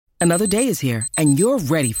Another day is here, and you're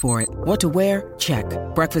ready for it. What to wear? Check.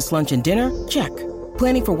 Breakfast, lunch, and dinner? Check.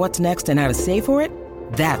 Planning for what's next and how to save for it?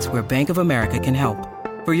 That's where Bank of America can help.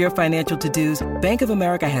 For your financial to-dos, Bank of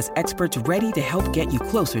America has experts ready to help get you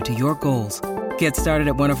closer to your goals. Get started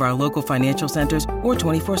at one of our local financial centers or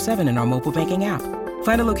 24/7 in our mobile banking app.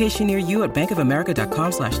 Find a location near you at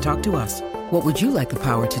bankofamerica.com/talktous. What would you like the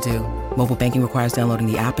power to do? Mobile banking requires downloading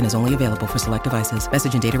the app and is only available for select devices.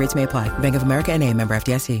 Message and data rates may apply. Bank of America N.A., member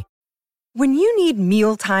FDIC. When you need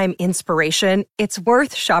mealtime inspiration, it's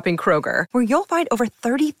worth shopping Kroger, where you'll find over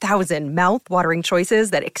 30,000 mouth-watering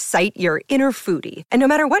choices that excite your inner foodie. And no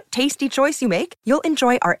matter what tasty choice you make, you'll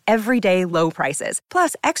enjoy our everyday low prices,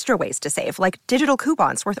 plus extra ways to save, like digital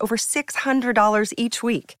coupons worth over $600 each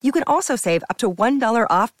week. You can also save up to $1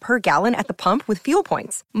 off per gallon at the pump with fuel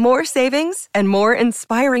points. More savings and more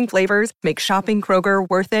inspiring flavors make shopping Kroger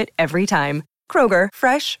worth it every time. Kroger,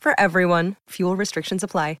 fresh for everyone. Fuel restrictions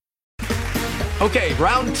apply. Okay,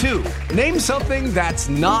 round two. Name something that's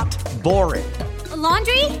not boring. A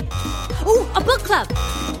laundry? Ooh, a book club.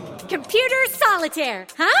 Computer solitaire,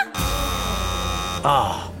 huh?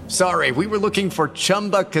 Ah, sorry, we were looking for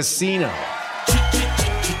Chumba Casino.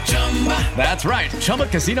 That's right,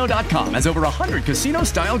 ChumbaCasino.com has over 100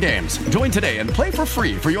 casino-style games. Join today and play for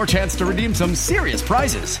free for your chance to redeem some serious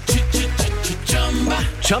prizes.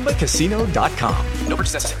 ChumbaCasino.com. No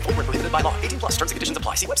purchase necessary. Void where prohibited by law. 18+. Terms and conditions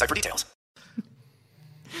apply. See website for details.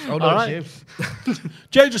 Oh, no, it's you.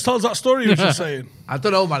 Jay, just tell us that story you were just saying. I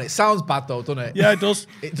don't know, man. It sounds bad, though, doesn't it? Yeah, it does.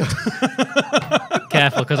 It does.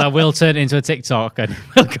 Careful, because I will turn it into a TikTok and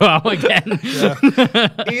we'll go out again.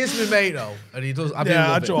 He is my mate, though, and he does. I do Yeah,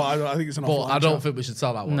 love it. I think it's an awful But I don't think we should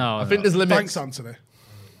tell that one. No, I think there's limits. Thanks, Anthony.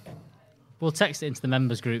 We'll text it into the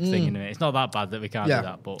members group thing in a minute. It's not that bad that we can't Yeah, do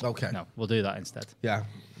that, but okay. no, we'll do that instead. Yeah.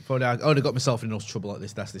 I only got myself in enough trouble at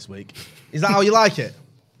this desk this week. Is that how you like it?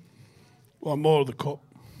 Well, more of the cup.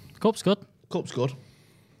 Cup's good. Cup's good.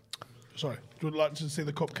 Sorry, would you like to see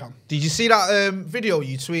the cup can? Did you see that video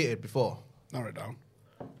you tweeted before? Narrow it down.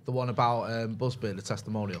 The one about Busby, the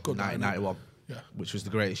testimonial, Good 1991, Yeah. which was the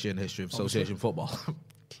greatest year in the history of association football.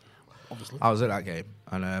 Obviously. I was at that game,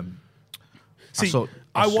 and See,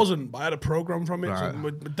 I wasn't, but I had a program from it. Right. So my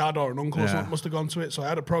dad or an uncle or something must have gone to it. So I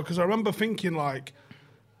had a because I remember thinking like,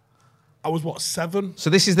 I was 7. So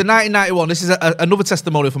this is the 1991. This is another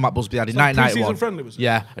testimonial from Matt Busby had in 1991. Pre-season friendly, was it?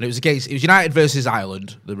 Yeah, and it was United versus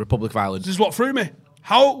Ireland, the Republic of Ireland. This is what threw me.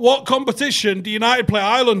 What competition do United play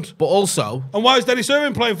Ireland? But also, And why is Dennis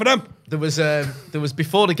Irwin playing for them? there was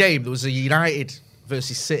before the game there was a United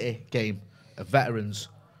versus City game of veterans.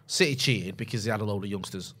 City cheated because they had a load of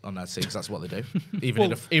youngsters on their team. 'Cause that's what they do. Even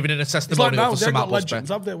in a It's like testimonial now for they've some got Matt Busby. legends,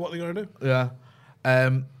 have they? What are they going to do? Yeah.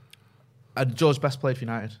 And George Best played for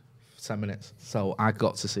United for 10 minutes. So I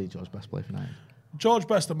got to see George Best play for United. George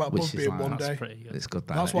Best and Matt Which Busby is in like- one that's day. Pretty good. It's good.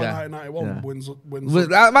 That, That's why yeah. 1991 wins.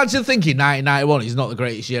 Well, imagine thinking 1991 is not the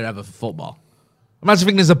greatest year ever for football. Imagine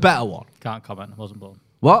thinking there's a better one. Can't comment. Wasn't born.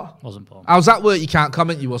 What? Wasn't born. How's that work? You can't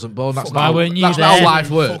comment. You wasn't born. That's Why not. weren't you That's there? not how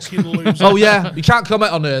life works. Fucking loser. Oh yeah, you can't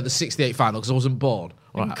comment on the '68 final because I wasn't born.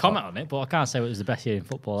 You can comment on it, but I can't say it was the best year in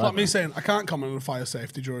football. It's like ever. me saying I can't comment on a fire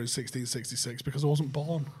safety during 1666 because I wasn't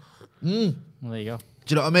born. Well, there you go. Do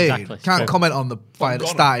you know what I mean? Exactly. Can't True. comment on the fire that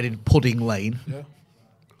gone. started in Pudding Lane. Yeah.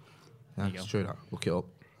 Yeah, it's true. That. Look it up.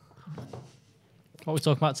 What are we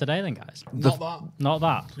talking about today, then, guys? Not that. Not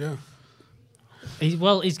that. Yeah. He's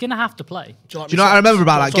going to have to play. Do you know what I remember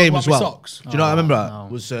about that game as well? Socks? Do you know what I remember? no.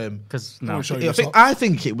 Was Because Let no. me show you your I socks.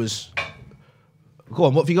 think it was. Go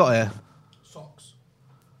on. What have you got here? Socks.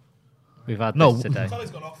 We've had No. this today. Tally's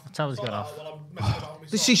gone off. Tally's gone off. While I'm messing about with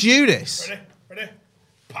my This socks. is you. This. Ready?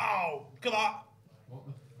 Pow! Look at that.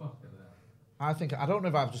 I think I don't know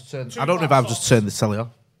if I've just turned. Two I don't know if black I've just socks. turned the telly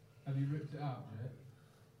on.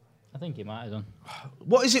 I think he might have done.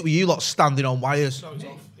 What is it with you lot standing on wires? No, it's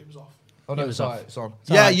off. It was off. Oh no, It was it's off. It's on. It's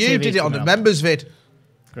Yeah, alright, you TV's did it on coming the up. members vid.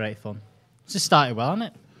 Great fun. It's just started well,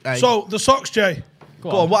 hasn't it? Hey, So the socks, Jay, go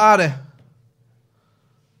on. What are they?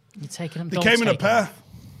 You're taking them. they don't came in a take them. pair.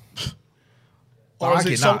 Or is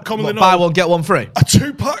Bargain, it so that. commonly What, buy known? one get one free. A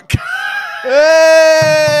 2-pack.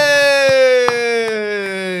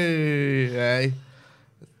 Hey, hey.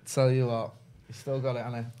 Tell you what, you still got it,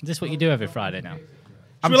 Anna. Is this what you do every Friday now?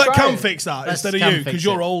 Should we let trying. Cam fix that Let's instead of Cam you? fix Because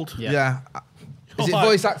you're it. old. Yeah. Yeah. Is it Alright.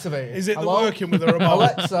 voice activated? Is it Hello? the working with a remote?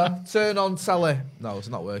 Alexa, turn on telly. No, it's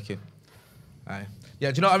not working. Aye.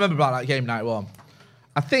 Yeah, do you know what I remember about that game, 91?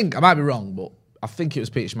 I think, I might be wrong, but I think it was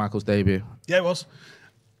Peter Schmeichel's debut. Yeah, it was.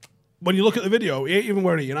 When you look at the video, he ain't even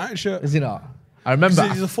wearing a United shirt. Is he not? I remember.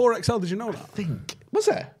 He's a 4XL. Did you know that? I think. Was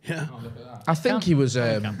it? Yeah. I think he was.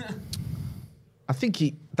 I think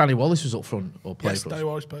Danny Wallace was up front or played Yes, for Danny us.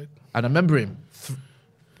 Wallace played. And I remember him.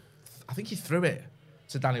 I think he threw it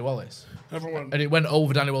to Danny Wallace, Everyone. and it went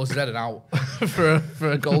over Danny Wallace's head and out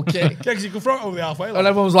for a goal kick. Yeah, because you can throw it over the halfway line. And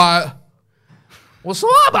everyone was like, "What's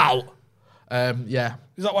that about?" Yeah.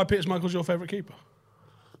 Is that why Peter Schmeichel's your favourite keeper?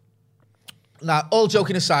 Now, all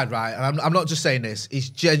joking aside, right, and I'm not just saying this, he's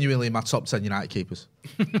genuinely my top 10 United keepers.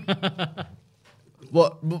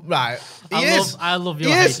 What? Right. I love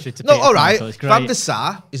your He is. hatred to No, Peter all right. Schmeichel, it's great. Van der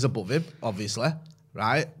Sar is above him, obviously.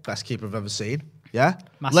 Right? Best keeper I've ever seen. Yeah?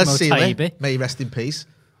 Massimo Les Sealy, Taibi. may he rest in peace.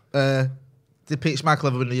 Did Peter Schmeichel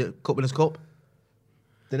ever win the Cup Winners' Cup?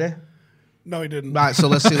 Did he? No, he didn't. Right, so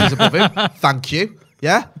Les Sealy's above him. Thank you.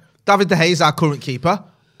 Yeah? David De Gea is our current keeper.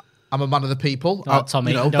 I'm a man of the people. Tom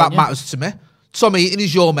you know, Eaton, that don't you? matters to me. Tom Eaton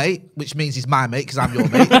is your mate, which means he's my mate because I'm your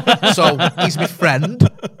mate. So he's my friend.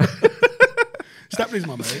 Stepney's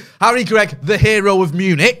my mate. Harry Gregg, the hero of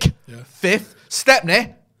Munich, Yeah. 5th.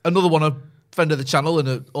 Stepney, another one, a friend of the channel and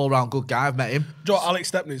an all-round good guy. I've met him. Do you know what, Alex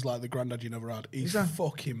Stepney's like the granddad you never had. He's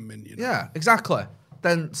fucking mint, you know. Yeah, exactly.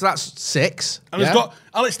 Then so that's 6. And yeah?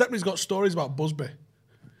 Alex Stepney's got stories about Busby.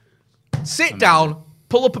 Sit down,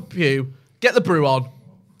 pull up a pew, get the brew on,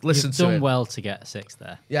 listen You've to done it. well to get 6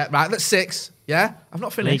 there. Yeah, right. That's 6. Yeah, I've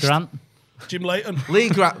not Lee finished. Grant. Jim Leighton. Lee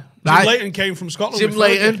Grant. Jim Right. Leighton came from Scotland. Jim with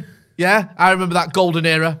Leighton. Fergie. Yeah, I remember that golden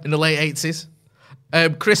era in the late 80s.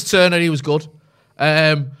 Chris Turner, he was good.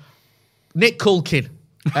 Nick Culkin,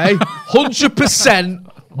 100%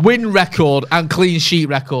 win record and clean sheet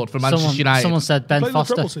record for Manchester United. Someone said Ben Played in the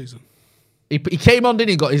Foster. treble season. He came on,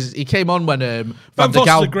 didn't he? He came on when Ben Van der Foster's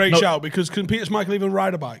Gaal. a great No, shout because can Peter Schmeichel even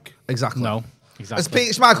ride a bike? Exactly. No, Has exactly.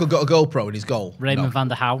 Peter Schmeichel got a GoPro in his goal? Raymond No. van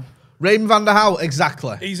der Houw. Raymond van der Houw,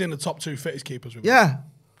 exactly. He's in the top 2 fittest keepers. With me. Yeah.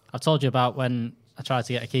 I told you about when I tried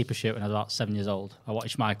to get a keeper shirt when I was about 7 years old. I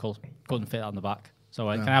watched Michael, couldn't fit it on the back. So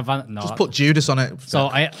can I have Van? No. Just put Judas on it. So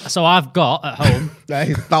I've got at home.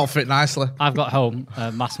 Hey, that'll fit nicely. I've got home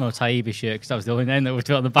a Massimo Taibi shirt because that was the only name that was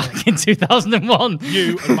put on the back in 2001.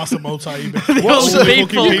 You and Massimo Taibi. What's All the people-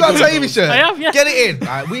 fucking You've got a people- Tavy shirt. I have, yeah. Get it in.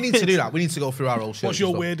 Right, we need to do that. We need to go through our old shirts. What's your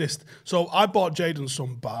and stuff. weirdest? So I bought Jaden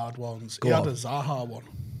some bad ones. Go he on. had a Zaha one.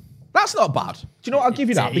 That's not bad. Do you know what? I'll give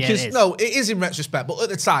you that. Yeah, Because, it is. no, it is in retrospect. But at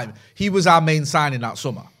the time, he was our main signing that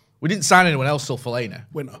summer. We didn't sign anyone else till Fellaini.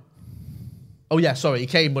 Winner, Oh, yeah, sorry. He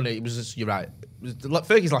came when it was just, you're right. It was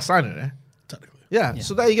Fergie's last signing, eh? technically. Yeah.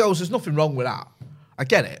 So there you go. So there's nothing wrong with that. I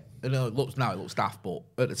get it. You know, it looks daft, but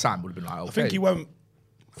at the time would have been like, okay. I think he went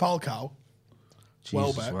Falcao, Jesus,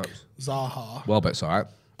 Welbeck, Welbeck. Zaha, Welbeck's all right.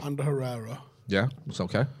 and Herrera. Yeah, it's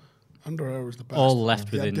okay. And Herrera's the best. All left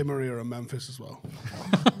He had within- Di Maria and Memphis as well.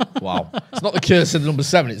 Wow. It's not the curse of the number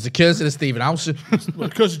 7. It's the curse of the Stephen Howson. Do Well,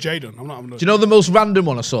 because of Jaden, I'm not having you know the most random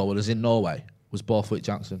one I saw was in Norway? Was Borthwick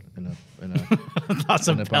Jackson in a That's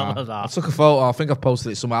a in a bar. bell of I that. took a photo. I think I've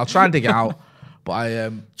posted it somewhere. I'll try and dig it out. But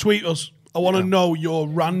I Tweet us. I want to know your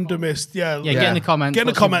randomest. Yeah, Yeah, get in the comments. Get in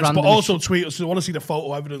the what's your comments, but randomest- also tweet us. I want to see the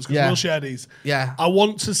photo evidence because Yeah. we'll share these. Yeah. I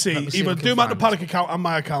want to see Let me see either if I can do them at the find Panic account and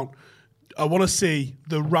my account. I want to see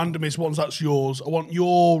the randomest ones that's yours. I want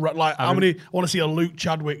your how many? I want to see a Luke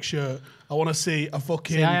Chadwick shirt. I want to see a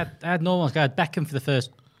fucking. See, I had normal ones. I had Beckham for the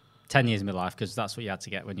first 10 years of my life because that's what you had to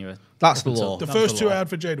get when you were. that's the up until- law. the that was first the two law. I had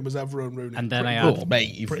for Jaden was Evra and Rooney. And then I Oh, had,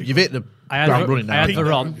 mate, you've hit the I had, ground running I now. had Peak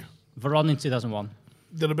Veron. there, Veron in 2001.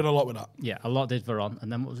 There'd have been a lot with that. Yeah, a lot did Veron. And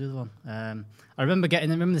then what was the other one? I remember the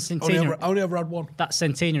Only centenary. only ever had one. That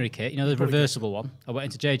centenary kit, you know, the reversible one. I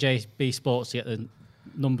went into JJB Sports to get the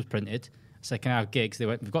numbers printed. I said, can I have gigs? They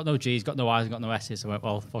went, we've got no G's, got no I's, got no S's. I went,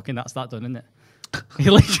 well, fucking that's that done, isn't it? He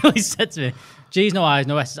literally said to me, G's, no I's,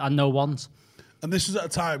 no S's, and no ones. And this is at a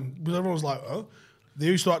time because everyone was like, oh. They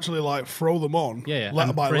used to actually like throw them on Yeah, letter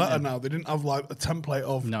and by print letter them. now. They didn't have like a template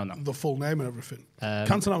of No. the full name and everything.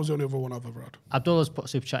 Cantona was the only other one I've ever had. Abdullah's put a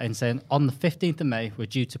super chat in saying, on the 15th of May, we're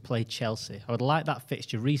due to play Chelsea. I would like that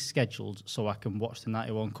fixture rescheduled so I can watch the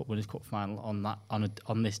 91 Cup Winners' Cup final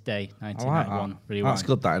on this day, 1991. Rewind. That's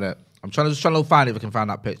good, that, innit? I'm trying to find if I can find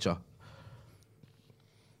that picture.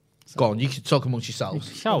 Go on, you can talk amongst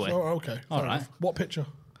yourselves. Shall we? Oh, okay. All fair right. enough. What picture?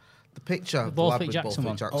 The picture, the Borthwick lad with Jackson Borthwick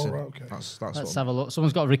one. Jackson. Oh, right, okay. That's Let's one. have a look.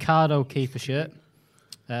 Someone's got a Ricardo keeper shirt.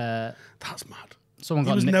 That's mad. Someone He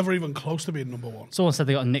got was Nick, never even close to being number one. someone said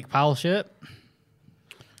they got a Nick Powell shirt.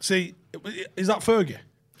 See, is that Fergie?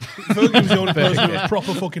 Fergie was the only person who was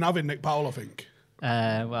proper fucking having Nick Powell, I think. What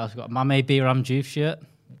else we got? Mame Biram Juve shirt.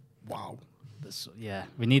 Wow. Yeah,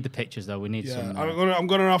 we need the pictures though. We need Yeah, some. I'm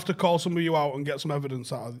gonna have to call some of you out and get some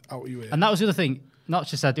evidence out of you here. And that was the other thing. Not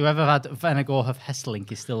just said whoever had Venegor of Hesselink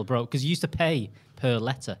is still broke because you used to pay per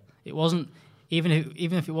letter. It wasn't even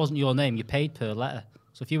if it wasn't your name, you paid per letter.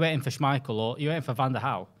 So if you went in for Schmeichel or you went in for Van der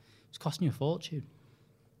Houw, It's costing you a fortune.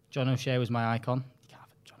 John O'Shea was my icon. You can't have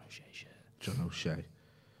a John O'Shea shirt. John O'Shea.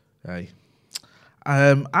 Hey.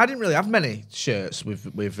 I didn't really have many shirts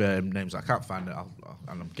with names. I can't find it,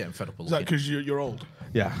 and I'm getting fed up with Is that looking. because you're old?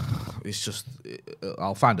 Yeah, it's just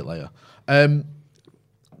I'll find it later. I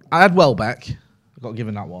had Welbeck, got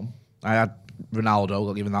given that one. I had Ronaldo,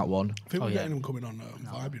 got given that one. I think we're getting him coming on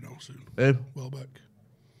Vibe, you know, soon. Who? Welbeck.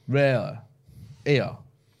 Really? Here?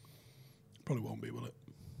 Probably won't be, will it?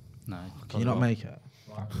 No. Can you not make it?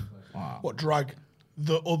 What, drag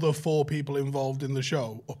the other 4 people involved in the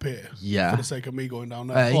show up here? Yeah. For the sake of me going down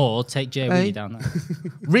there. Hey. Or take Jay with you down there.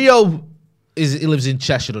 Rio he lives in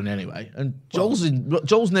Cheshire anyway, and Joel's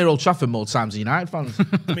near Old Trafford more times than United fans.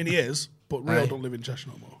 I mean, he is, but Rio Hey. don't live in Cheshire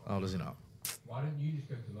no more. Oh, does he not? Why don't you just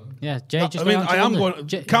go to London? Yeah, Jay just I mean, went on I to am London.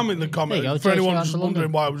 going. Cam in the comment. There you go, For Jay's anyone going who's to wondering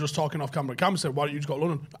London. why I was just talking off camera, Cam said, "Why don't you just go to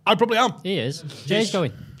London?" I probably am. He is. Jay's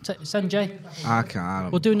going. Send Jay. I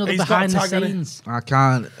can't. We'll do another He's got behind a the tag, hasn't he? scenes. I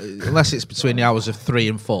can't unless it's between the hours of 3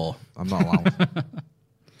 and 4. I'm not allowed.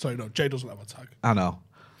 Sorry, no, Jay doesn't have a tag. I know.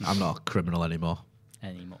 I'm not a criminal anymore.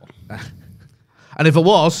 Anymore. And if I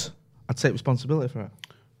was, I'd take responsibility for it.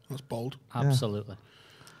 That's bold. Absolutely.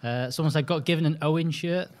 Someone said, got given an Owen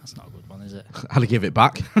shirt. That's not a good one, is it? I'd give it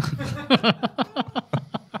back.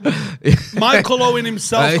 Michael Owen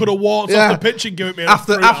himself Hey. could have walked Yeah. off the pitch and given me a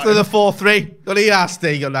after free after eye. the 4-3, got he asked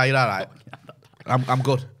you, no, you're all right. I'm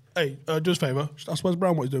good. Hey, do us a favour. Just ask Wes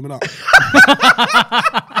Brown what he's doing with that.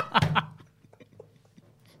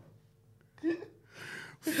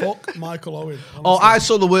 Fuck Michael Owen. Oh, honestly. I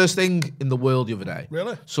saw the worst thing in the world the other day.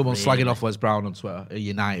 Really? Someone slagging off Wes Brown on Twitter, a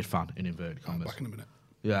United fan in inverted commas. Back in a minute.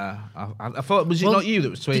 Yeah, I thought, was it Well, not you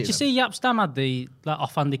that was tweeting? Did you see Yap Stam had that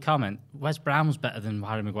offhanded comment? Wes Brown's better than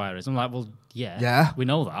Harry Maguire is. I'm like, well, yeah. Yeah. We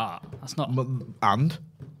know that. That's not. And?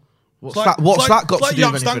 What's It's like- that? What's it's that got it's to do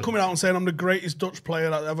like with Jaap Stam anything? coming out and saying I'm the greatest Dutch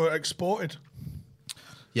player that ever exported.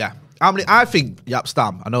 Yeah. I think Yap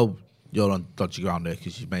Stam, I know you're on dodgy ground here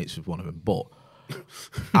because you're mates with one of them, but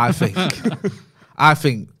I think,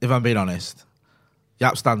 if I'm being honest,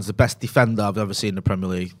 Yap Stam's the best defender I've ever seen in the Premier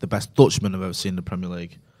League, the best Dutchman I've ever seen in the Premier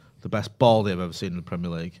League, the best baldy I've ever seen in the Premier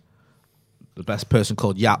League, the best person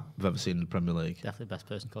called Yap I've ever seen in the Premier League, Definitely the best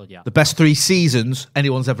person called Yap. the best 3 seasons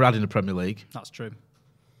anyone's ever had in the Premier League, That's true.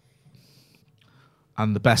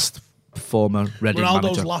 and the best former Reading Ronaldo's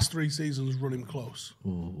manager. last 3 seasons run him close.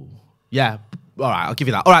 Yeah, all right, I'll give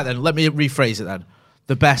you that. All right, then, let me rephrase it then.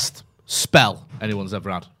 The best spell anyone's ever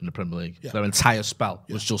had in the Premier League. Yeah. Their entire spell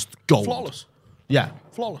was just gold. Flawless. Yeah.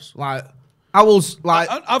 Flawless. Like, I was like...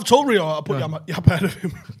 I've told Rio I put Yap ahead of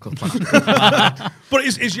him. But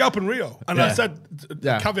it's Yap and Rio. And I Yeah. said,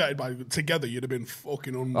 Yeah. caveated by together, you'd have been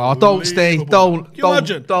fucking unbelievable. Oh, don't, Steve. Don't, Can you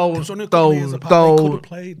imagine? don't, It's only a couple of years apart, they could have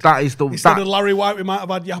played. That is the... Instead That, of Larry White, we might have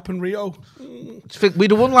had Yap and Rio.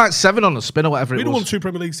 we'd have won like 7 on the spin or whatever We'd it have won was. 2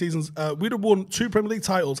 Premier League seasons. We'd have won 2 Premier League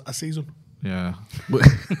titles a season. Yeah.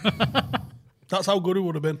 That's how good it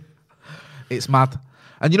would have been. It's mad.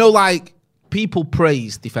 And you know, like, people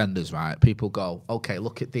praise defenders, right? People go, okay,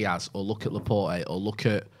 look at Diaz, or look at Laporte, or look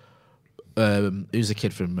at who's the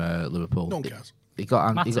kid from Liverpool? No one cares. He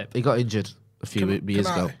got Matip. he got injured a few years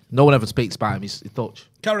can ago. I? No one ever speaks about him. He's Dutch.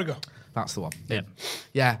 Carragher. That's the one. Yeah.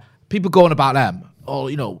 Yeah. People going about them. Oh,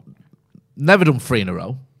 you know, never done 3 in a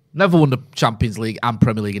row. Never won the Champions League and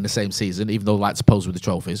Premier League in the same season, even though they like to pose with the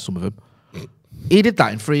trophies, some of them. He did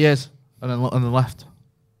that in 3 years and then left.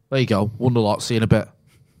 There you go. Won a lot. See you in a bit.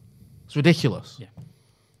 It's ridiculous. Yeah.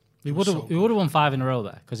 We would have won 5 in a row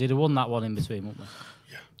there because he'd have won that one in between, wouldn't we?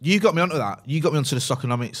 You got me onto that. You got me onto the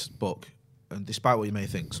Soccernomics book. And despite what you may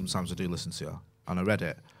think, sometimes I do listen to you. And I read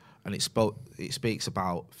it. And it speaks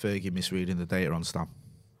about Fergie misreading the data on Stam.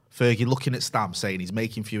 Fergie looking at Stam saying he's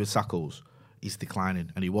making fewer tackles. He's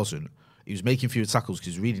declining. And he wasn't. He was making fewer tackles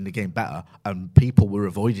because he was reading the game better. And people were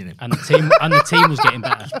avoiding him. And the team was getting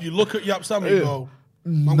better. You look at Yap Stam and you go,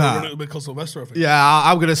 I'm going to run it with Sylvester, I think. Yeah,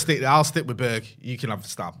 I'm gonna stick. I'll stick with Berg. You can have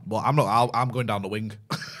Stam, but I'm not. I'm going down the wing.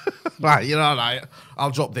 Right, you know, like I'll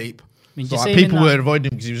drop deep. mean, So, did you like, see him in people that- were avoiding him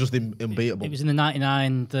because he was just unbeatable. It was in the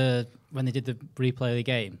 99, when they did the replay of the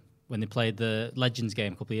game, when they played the Legends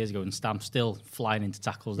game a couple of years ago, and Stam still flying into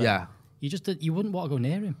tackles there. Yeah. You wouldn't want to go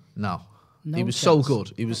near him. No, No he was so chance.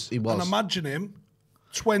 good. He was. And imagine him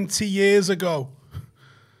 20 years ago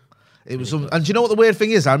It was. And do you know what the weird thing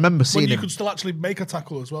is? I remember when seeing you him. could still actually make a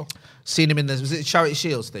tackle as well. Seeing him in this. Was it Charity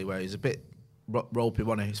Shields Day where he's a bit ropey,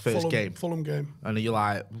 wasn't he? His first game, Fulham game. and you're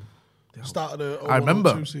like, Started a I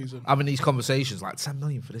remember 2 season. having these conversations like 10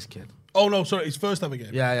 million for this kid. Oh, no, sorry, his first ever game.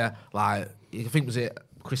 Yeah. Like I think was it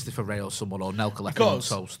Christopher Ray or someone or Nelka left him on Because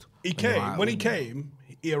toast. he And you're came, like, when he "Ooh." came,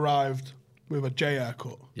 he arrived with a J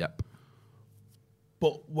haircut. Yep.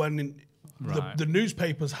 But when Right. the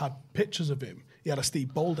newspapers had pictures of him, he had a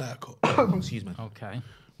Steve Bold haircut. Excuse me. Okay.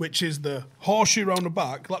 Which is the horseshoe round the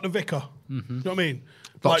back, like the vicar. You know what I mean?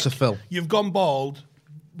 Dr. Like, Phil. You've gone bald,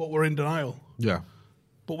 but we're in denial. Yeah.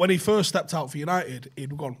 But when he first stepped out for United,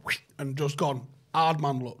 he'd gone and just gone hard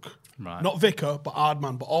man look. Right. Not vicar, but hard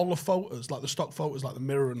man. But all the photos, like the stock photos, like the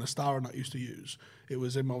Mirror and the Star and that used to use, it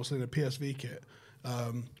was him obviously in a PSV kit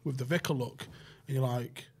with the vicar look. And you're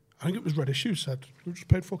like, I think it was Reddish Shoes said, we just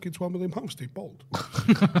paid fucking £12 million for Steve Bold.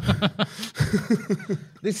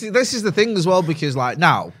 This is the thing as well, because like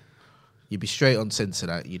now, you'd be straight on the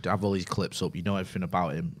internet, you'd have all these clips up, you know everything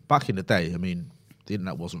about him. Back in the day, I mean, the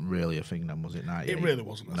internet wasn't really a thing then, was it? 98? It really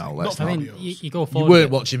wasn't. No, Not let's for not. I mean, videos. you go You forward.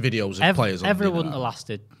 weren't watching videos of players on the Everyone wouldn't internet. have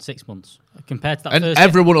lasted 6 months compared to that And first.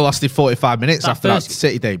 everyone would have lasted 45 minutes That after that first-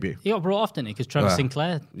 City debut. He got brought off, didn't he? Because Trevor Yeah.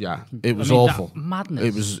 Sinclair. Yeah, it was I mean, that awful.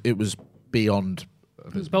 madness. It was beyond.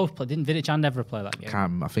 Both play. Didn't Vidic and Evra play that game?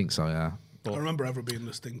 Cam, I think so. Yeah, I remember ever being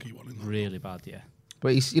the stinky one in that. Really bad, yeah.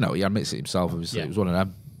 but he's he admits it himself. Obviously, Yeah. it was one of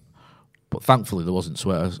them. But thankfully, there wasn't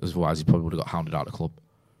sweaters. Otherwise, he probably would have got hounded out of the club.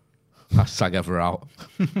 Hashtag ever out.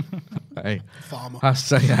 Hey, Farmer.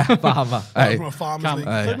 hashtag farmer. Hey, From a Farmers Cam- League.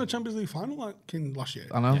 Hey. Played in the Champions League final like in last year.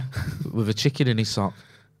 I know, with a chicken in his sock.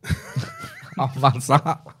 How mad's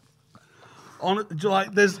that? Do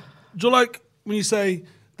you like when you say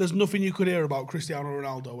there's nothing you could hear about Cristiano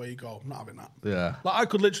Ronaldo where you go, I'm not having that. Yeah. Like I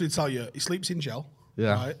could literally tell you he sleeps in gel.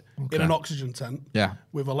 Yeah. Right? Okay. In an oxygen tent. Yeah.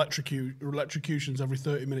 With electrocutions every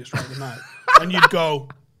 30 minutes throughout the night. And you'd go,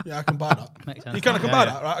 yeah, I can buy that. Makes sense. You can Yeah, buy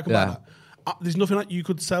yeah. that, right? I can Yeah. buy that. There's nothing like you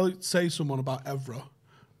could say someone about Evra.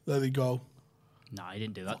 There they go. No, he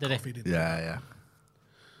didn't do that, did he? Off, he did Yeah.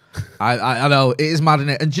 I know, it is mad,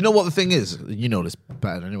 innit? And do you know what the thing is? You know this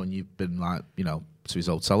better than anyone. You've been like, to his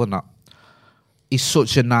hotel and that. He's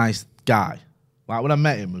such a nice guy. Like when I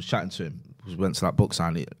met him, I was chatting to him. We went to that book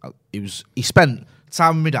signing. He spent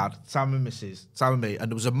time with my dad, time with missus, time with me,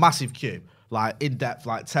 and there was a massive queue, like in depth,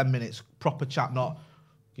 like 10 minutes, proper chat. Not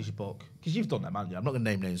here's your book, because you've done them, haven't you? I'm not gonna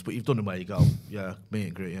name names, but you've done them where you go, yeah, meet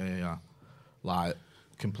and greet, yeah, like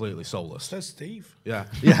completely soulless. Says Steve. Yeah,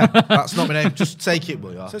 that's not my name. Just take it,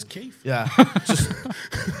 will you? Says Keith. Yeah, just do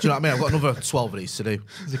you know what I mean? I've got another 12 of these to do.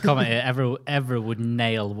 There's a comment here. Evra would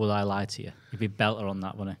nail Would I Lie to You? He'd be belter on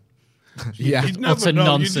that, wouldn't he? Yeah, You'd never Utter know.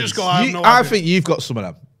 nonsense. You'd just go, I have no I idea. think you've got some of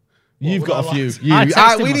them. You've would got I a few. like? You, I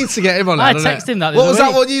texted him we that. need to get him on I that. don't texted it? him that the What other was that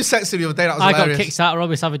week. one you texted me the other day? That was I got hilarious. kicked out of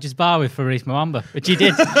Robbie Savage's bar with Fabrice Mwamba, which he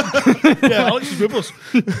did. Yeah, Alex was with us.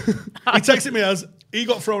 He texted me as he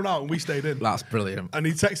got thrown out and we stayed in. That's brilliant. And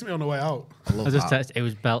he texted me on the way out. I love I just that.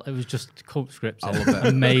 texted. It was just cult scripts. I love it.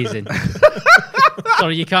 Amazing.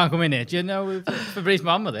 Sorry, you can't come in here. Do you know Fabrice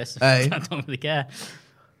Mwamba this? Hey. I don't really care.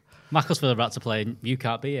 Macclesfield are about to play and you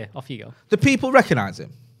can't be here. Off you go. Do people recognise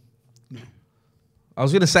him? I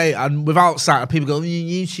was going to say, and without sight, people go,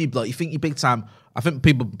 YouTube, like, you think you're big time. I think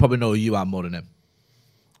people probably know who you are more than him.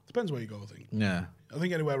 Depends where you go, I think. Yeah. I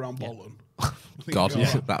think anywhere around Bolton. I think God, he'd be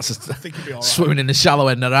all right. that's I think he'd be all right. swimming in the shallow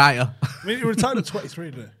end of that, yeah. I mean, he retired at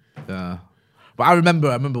 23, didn't he? Yeah. But I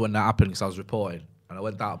remember when that happened because I was reporting and I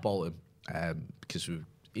went down to Bolton because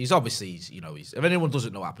he's obviously, if anyone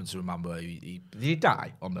doesn't know what happened to remember, did he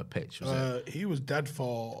die on the pitch? Was it? He was dead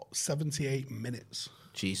for 78 minutes.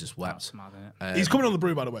 Jesus wept. That's mad, innit? He's coming on the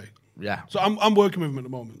brew, by the way. Yeah. So I'm working with him at the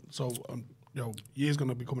moment. So, he is going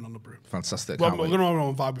to be coming on the brew. Fantastic. Well, can't we're wait. going to have him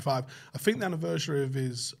on Vibe with 5. I think the anniversary of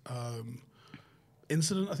his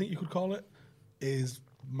incident, I think you could call it, is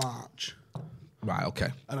March. Right, okay.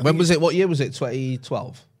 And I When think was it? What year was it?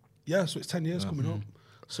 2012? Yeah, so it's 10 years coming Mm-hmm. up.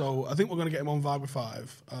 So I think we're going to get him on Vibe with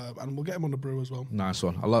 5, and we'll get him on the brew as well. Nice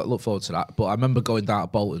one. I look forward to that. But I remember going down to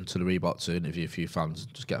Bolton to the Reebok to interview a few fans,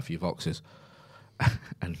 just get a few boxes.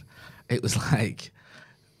 And it was like,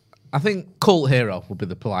 I think cult hero would be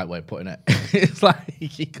the polite way of putting it. It's like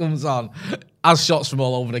he comes on, has shots from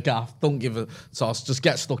all over the gaff, don't give a toss, just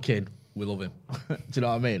get stuck in. We love him. Do you know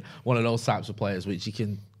what I mean? One of those types of players which you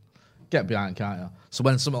can get behind, can't you? So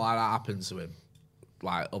when something like that happens to him,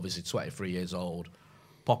 like obviously 23 years old,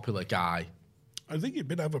 popular guy. I think he'd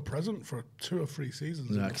been ever present for 2 or 3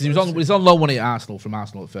 seasons. Yeah, because he was on loan money at Arsenal from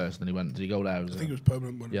Arsenal at first, and then he went. Did he go there? I think it was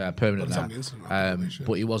permanent. When, Yeah, permanent by the time there. the incident happened,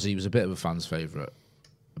 But he was a bit of a fan's favourite,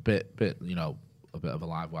 a bit a bit of a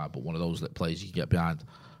live wire, but one of those that plays you can get behind.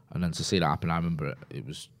 And then to see that happen, I remember it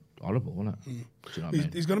was horrible, wasn't it? Do you know what I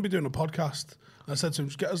mean? He's going to be doing a podcast. I said to him,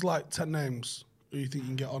 just get us like 10 names who you think you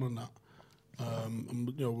can get on that.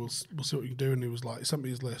 And we'll see what you can do. And he sent me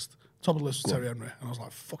his list. Top of the list was Terry Henry, and I was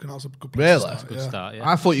like, "Fucking hell, that's a good place Really? to That's start." a Good yeah. start, yeah.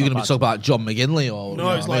 I thought you were going Not to be bad. talking about John McGinley or No,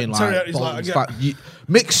 it's like Terry- he's like,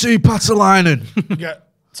 Mixu Patalainen. Get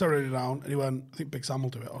Terry Henry down, and he went, "I think Big Sam will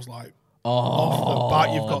do it." I was like, Off the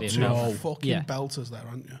bat, you've got that'd two be enough. fucking Yeah. belters there,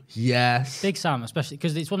 haven't you? Yes. Big Sam, especially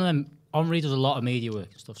because it's one of them. Henri does a lot of media work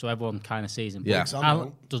and stuff, so everyone kind of sees him. Yeah. But Big Sam Al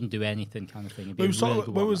don't. doesn't do anything, kind of thing. He'd be We was a really sort of,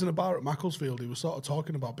 good when we one, was that. in a bar at Macclesfield, he was sort of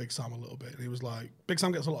talking about Big Sam a little bit. And he was like, Big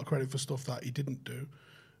Sam gets a lot of credit for stuff that he didn't do,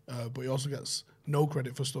 but he also gets no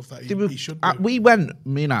credit for stuff that he should do.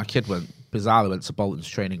 Me and our kid bizarrely went to Bolton's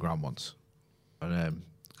training ground once and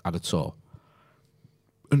had a tour.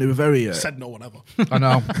 And they were very... Said no one ever. I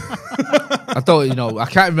know. I thought, I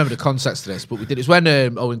can't remember the context of this, but we did. It's when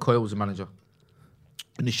Owen Coyle was the manager.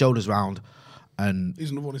 And he showed us round. And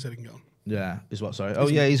He's another one he said he can get on. yeah, is what? Sorry. Oh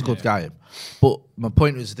yeah, he's a good guy. But my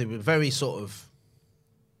point was they were very sort of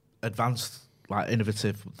advanced, like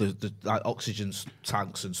innovative. The like oxygen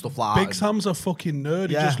tanks and stuff like that. Big Sam's a fucking nerd.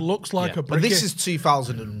 He just looks like a And brick. this is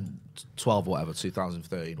 2012 or whatever,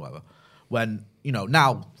 2013, whatever. When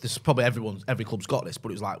now this is probably every club's got this, but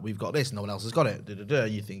it was like we've got this, no one else has got it. And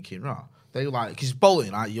you're thinking, right? They were like because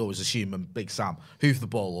bowling, like you always assume, and Big Sam hoof the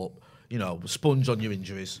ball up, sponge on your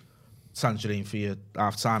injuries. Tangerine for your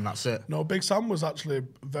half time, that's it. No, Big Sam was actually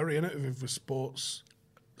very innovative with sports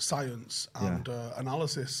science and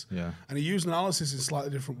analysis. Yeah. And he used analysis in slightly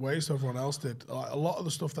different ways to everyone else did. Like, a lot of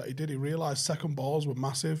the stuff that he did, he realised second balls were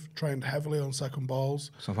massive, trained heavily on second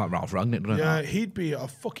balls. Sounds like Ralph Rangnick, doesn't Yeah, it? he'd be a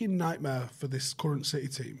fucking nightmare for this current City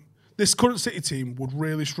team. This current City team would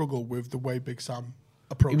really struggle with the way Big Sam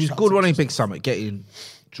approached He was tactics good running and Big stuff. Sam at getting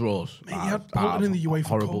draws. Mate, he had Bolton in the UEFA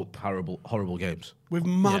horrible, Cup. horrible games. With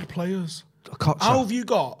mad players. Kocha. How have you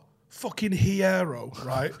got fucking Hierro,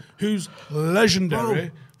 right? Who's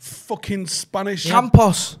legendary, fucking Spanish.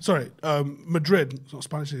 Campos. Sorry, Madrid. It's not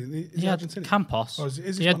Spanish. Is he He had Argentinian? Campos. Or is he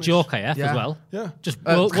He had Spanish? Djorkaeff Yeah. as well. Yeah. Just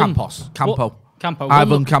Campos. Campo. Campo.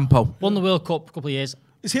 Ivan Campo. Won the World Cup a couple of years.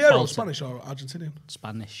 Is Hierro Bolton. Spanish or Argentinian?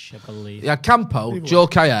 Spanish, I believe. Yeah, Campo, Either way.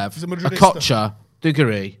 Djorkaeff, He's a Madridista. Kocha,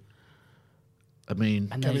 Dugarry. I mean,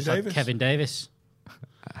 And then Kevin it's like Davis. Kevin Davis.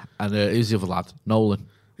 and who's the other lad? Nolan.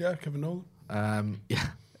 Yeah, Kevin Nolan. Yeah,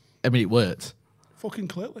 I mean, it worked. Fucking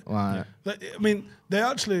clearly. Like, I mean, they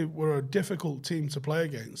actually were a difficult team to play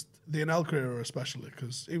against. The Anelka era especially,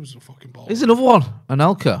 because he was a fucking ball. Here's another one,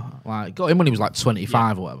 Anelka. Like, got him when he was like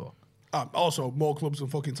 25 or whatever. Also, more clubs than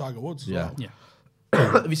fucking Tiger Woods. Yeah. So. Yeah.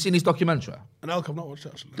 Have you seen his documentary? Anelka, I've not watched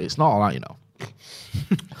it actually. It's not all right,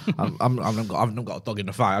 I've not got a dog in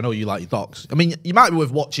the fight. I know you like your dogs. I mean, you might be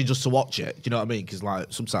worth watching just to watch it. Do you know what I mean? Because like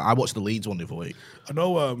sometimes I watched the Leeds one the other week. I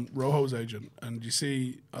know Rojo's agent, and you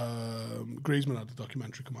see Griezmann had a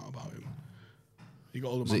documentary come out about him. You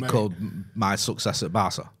got all of Is my it mate. called My Success at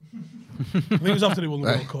Barca? I think it was after they won the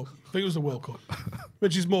World Cup. I think it was the World Cup,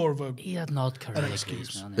 which is more of a He had an odd career. an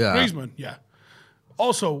excuse. Griezmann, Yeah. Griezmann, yeah.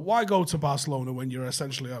 Also, why go to Barcelona when you're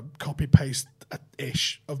essentially a copy paste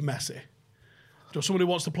ish of Messi? Just someone who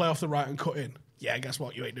wants to play off the right and cut in. Yeah, guess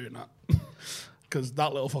what? You ain't doing that because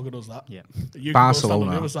that little fucker does that. Yeah. You can go stand on the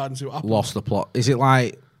Barcelona other side and see what happens. lost the plot. Is it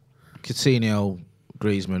like Coutinho,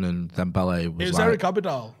 Griezmann, and Dembele It was was like Eric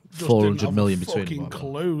Abidal. Just 400 didn't have million a between fucking them,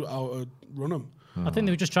 clue how to run them. I think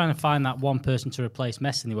they were just trying to find that one person to replace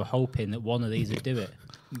Messi, and they were hoping that one of these would do it,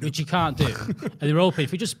 which you can't do. And they were hoping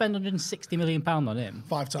if we just spend £160 million on him,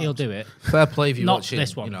 5 times. he'll do it. fair play if you're Not watching,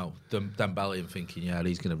 this one. Dembele and thinking, yeah,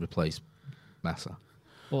 he's going to replace Messi.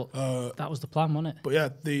 But that was the plan, wasn't it? But yeah,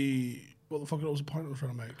 what the fuck was the point I was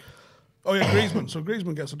trying to make? Oh yeah, Griezmann. So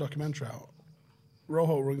Griezmann gets a documentary out.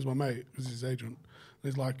 Rojo rings my mate, who's his agent.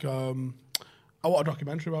 And he's like, I want a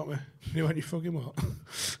documentary about me. And he went, you fucking what?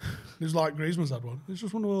 He's like, Griezmann's had one. He's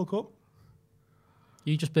just won the World Cup.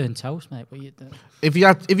 You just burned toast, mate. What you doing?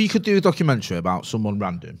 If you could do a documentary about someone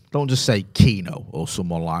random, don't just say Keno or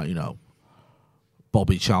someone like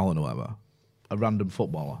Bobby Charlton or whatever, a random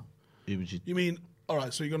footballer. Who would you? You mean, all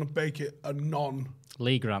right, so you're going to bake it a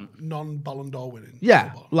Lee Grant. non-Ballon d'Or winning? Yeah,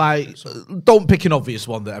 footballer. like Okay, so- don't pick an obvious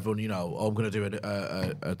one that everyone I'm going to do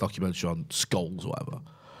a documentary on Skulls or whatever.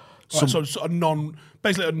 Right, so it's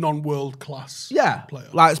basically a non-world class Yeah, player.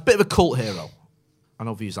 like it's a bit of a cult hero. I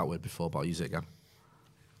know I've used that word before, but I'll use it again.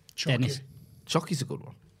 Chucky. Dennis. Chucky's a good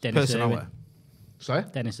one. Dennis Personality. Irwin. Sorry?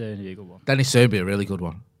 Dennis Irwin would be a good one. Dennis Irwin would be a really good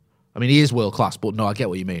one. I mean, he is world class, but no, I get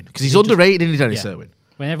what you mean. Because he's underrated, isn't he, Dennis Yeah. Irwin?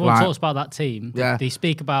 When everyone Like- talks about that team, Yeah. they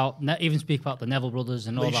speak about even speak about the Neville brothers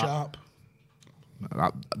and all Lee that. Sharp.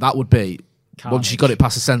 That would be, once you got it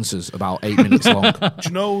past the censors, about 8 minutes long. Do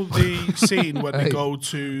you know the scene when they go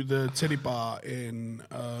to the titty bar in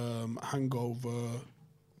Hangover?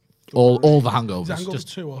 all the Is it hangovers. Hangover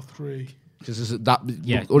 2 or 3? Just that,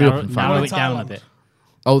 Yeah, hurry up and find narrow it. it down a Thailand. bit.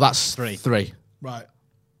 Oh, that's 3. 3. Right.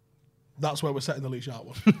 That's where we're setting the Lee Sharp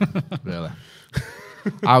one. Really?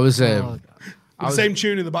 I was. Oh, The same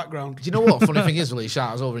tune in the background. Do you know what? Funny thing is, Lee Sharp,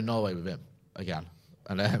 I was over in Norway with him again,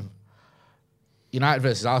 and United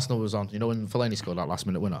versus Arsenal was on. You know when Fellaini scored that last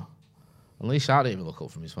minute winner? And Lee Sharp didn't even look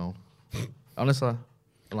up from his phone. Honestly.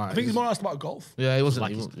 Like, I think he's more asked about golf. Yeah, he wasn't.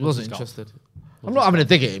 Like He wasn't interested. I'm not having a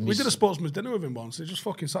dig at him. We did a sportsman's dinner with him once. He just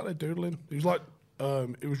fucking sat there doodling. He was like,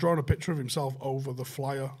 he was drawing a picture of himself over the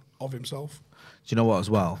flyer of himself. Do you know what as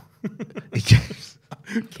well?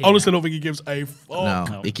 Honestly, I don't think he gives a fuck.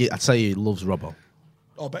 No. I tell you, he loves Robbo.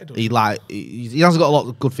 Oh, I bet he does. He hasn't got a lot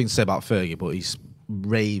of good things to say about Fergie, but he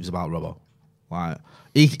raves about Robbo. Like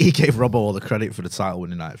he gave Robbo all the credit for the title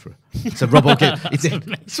winning night for it. He said Robbo he did.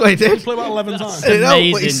 That's what he did. He played about 11 times. You know, but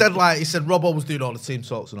he Amazing. said Robbo was doing all the team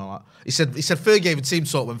talks and all that. He said Fergie gave a team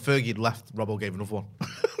talk when Fergie had left. Robbo gave another one.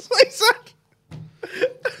 That's what he said.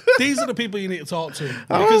 These are the people you need to talk to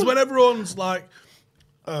because when everyone's like,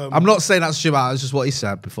 I'm not saying that's shit. It's just what he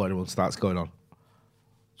said before anyone starts going on.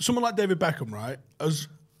 someone like David Beckham, right? As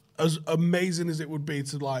amazing as it would be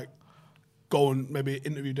to like go and maybe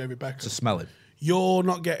interview David Beckham, To smell him. you're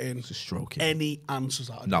not getting stroke him. any answers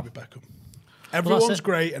out of No. David Beckham. Everyone's it.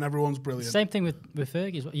 great and everyone's brilliant. Same thing with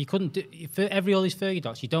Fergie as well. You couldn't do for all these Fergie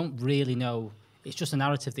docs. You don't really know. It's just a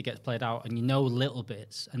narrative that gets played out, and you know little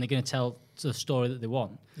bits, and they're going to tell the story that they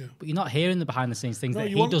want. Yeah. But you're not hearing the behind the scenes things No, that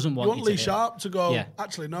you he doesn't want. You want you Lee to hear. Sharp to go, Yeah.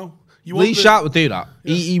 actually, no. You Lee want the- Sharp would do that.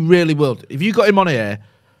 He really would. If you got him on here,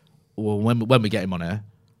 well, when we get him on here,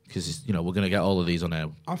 because we're going to get all of these on here.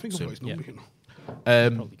 I think I've soon. got his number, you know.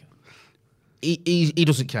 Probably go. He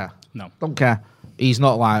doesn't care. No. Don't care. He's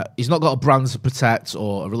not got a brand to protect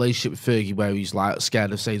or a relationship with Fergie where he's like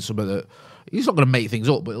scared of saying something that he's not going to make things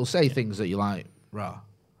up, but he'll say things that you like, rah.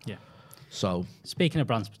 Yeah. So Speaking of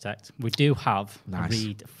Brands Protect, we do have Nice. a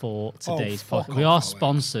read for today's fuck podcast. We off, are Alex.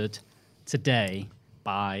 sponsored today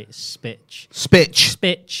by Spitch. Spitch.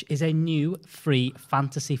 Spitch is a new free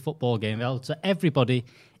fantasy football game available to everybody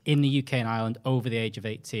in the UK and Ireland over the age of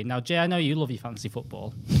 18. Now, Jay, I know you love your fantasy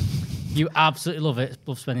football. You absolutely love it.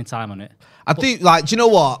 Love spending time on it. I do do you know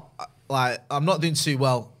what? Like, I'm not doing too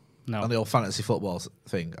well No. on the old fantasy football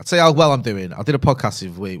thing. I'd say how well I'm doing. I did a podcast the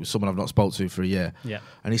other week with someone I've not spoke to for a year. Yeah.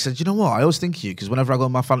 And he said, you know what? I always think of you because whenever I go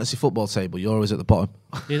on my fantasy football table, you're always at the bottom.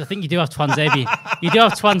 I think you do have Twanzebe. You do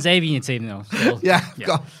have Twanzebe in your team, though. So, Yeah.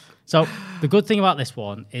 God. So the good thing about this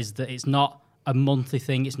one is that it's not a monthly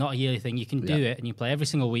thing. It's not a yearly thing. You can do it and you play every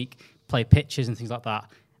single week, play pitches and things like that.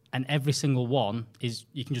 And every single one is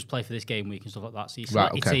you can just play for this game week and stuff like that. So you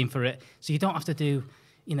select your team for it. So you don't have to do,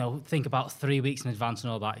 think about 3 weeks in advance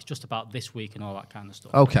and all that. It's just about this week and all that kind of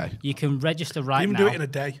stuff. Okay. You can register right You now. can do it in a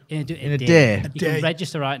day. In a day. You day. can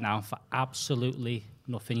register right now for absolutely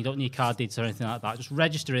nothing. You don't need card details or anything like that. Just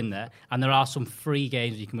register in there. And there are some free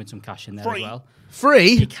games you can win some cash in there Free. as well. You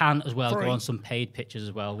Free? can as well Free. go on some paid pitches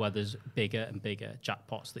as well, where there's bigger and bigger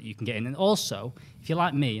jackpots that you can get in. And also, if you're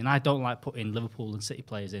like me, and I don't like putting Liverpool and City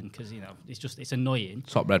players in because it's annoying.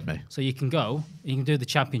 Top red me. So you can do the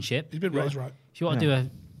championship. He's been raised right. If you want to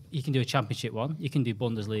you can do a championship one. You can do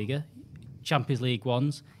Bundesliga, Champions League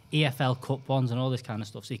ones, EFL Cup ones, and all this kind of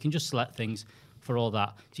stuff. So you can just select things for all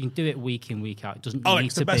that. So you can do it week in, week out. It doesn't need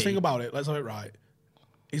Alex, to the best be. thing about it, let's have it right,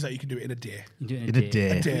 is that you can do it in a day. You can do it In a day.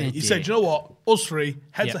 In Day. a You day. said, you know what? Us three,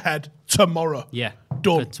 head Yeah. to head, tomorrow. Yeah.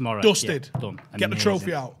 Done. For tomorrow. Dusted. Yeah, done. Get the Amazing.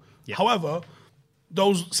 trophy out. Yeah. However,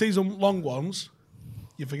 those season-long ones,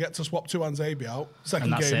 you forget to swap Twanzebe out, second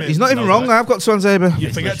And that's game it. in. He's not even No, wrong. right. I've got Twanzebe.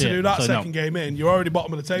 You forget to legit. do that So no. second game in, you're already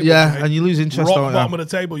bottom of the table. Yeah, Jay. and you lose interest, Rock don't you? bottom of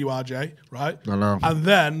the table, you are, Jay, right? I know. And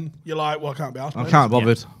then you're like, well, I can't be asked. I can't Yeah.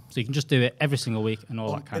 bothered. So you can just do it every single week and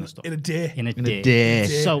all that kind of stuff. In a day. In a day. day.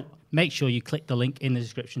 So make sure you click the link in the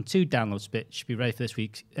description to download Spitch. Be ready for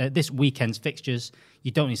this weekend's fixtures.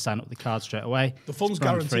 You don't need to sign up with the card straight away. The fun's It's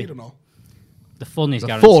brand guaranteed free. and all. The fun is The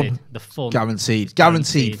guaranteed. fun. The fun. Guaranteed.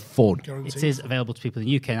 Guaranteed fun. Guaranteed. It is available to people in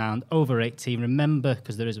the UK and Ireland over 18. Remember,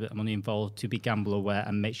 because there is a bit of money involved, to be gamble aware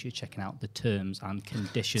and make sure you're checking out the terms and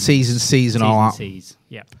conditions. T's and C's and all that. T's.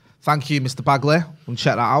 Yeah. Thank you, Mr. Bagley. We'll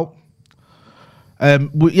check that out.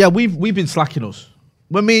 We've been slacking us.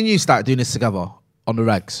 When me and you started doing this together on the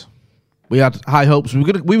regs, we had high hopes. We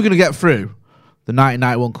were gonna get through the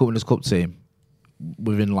 1991 Cup Winners' Cup team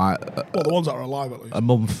within like Well, the ones that are alive at least. a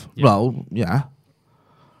month. Well, yeah.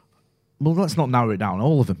 Well, let's not narrow it down.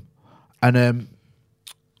 All of them, and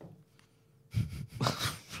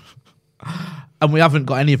and we haven't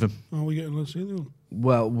got any of them. Are we getting let's see them?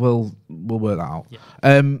 Well, we'll work that out.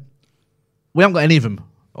 We haven't got any of them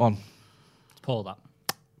on. Paul, that.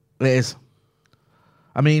 It is.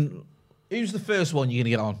 I mean, who's the first one you're gonna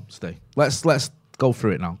get on, Steve? Let's go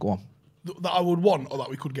through it now. Go on. That I would want or that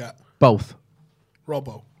we could get? Both.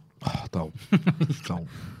 Robbo. Oh, don't. Don't.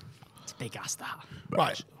 It's a big ass, that.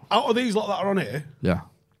 Right. Out of these lot that are on here, Yeah.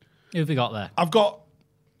 Who have we got there? I've got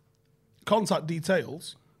contact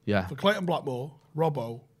details Yeah. for Clayton Blackmore,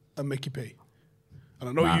 Robbo, and Mickey P. And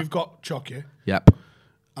I know you've got Chucky. Yep.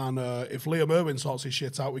 And if Liam Irwin sorts his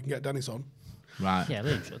shit out, we can get Dennis on. Right. Yeah,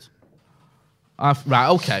 Liam should. Right,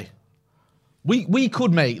 okay. We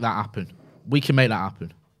could make that happen. We can make that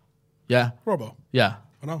happen. Yeah? Robbo. Yeah.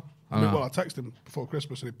 I know. Well, I texted him before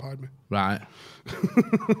Christmas and he pied me. Right.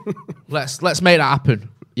 Let's make that happen.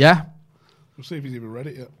 Yeah? We'll see if he's even read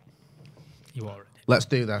it yet. You are ready. Let's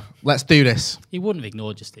do that. Let's do this. He wouldn't have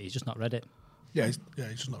ignored you, Steve. He's just not read it. Yeah, he's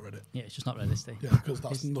just not read it. Yeah, he's just not read it, Steve. Yeah, because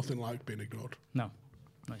that's nothing like being ignored. No,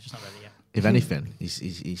 he's just not read it yet. If anything, he's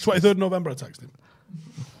 23rd November, I texted him.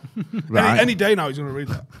 right. Any day now, he's going to read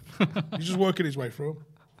that. He's just working his way through.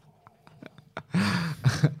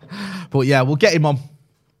 But yeah, we'll get him on.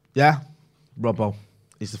 Yeah? Robbo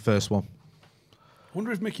is the first one.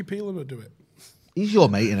 Wonder if Mickey Peelan would do it. He's your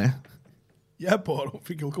mate, innit? Yeah, but I don't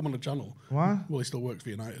think he'll come on the channel. Why? Well, he still works for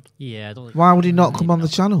United. Yeah, I don't think Why would he not come on the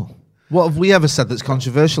channel? What have we ever said that's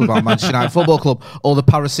controversial about Manchester United Football Club or the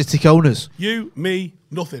parasitic owners? You, me,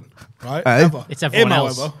 nothing. Right? Hey? Never. It's everyone Him,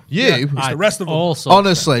 else. however. You? Yeah, it's the rest of them. Also,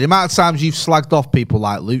 Honestly, the amount of times you've slagged off people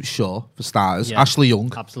like Luke Shaw, for starters, Yeah, Ashley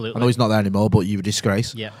Young. absolutely. I know he's not there anymore, but you're a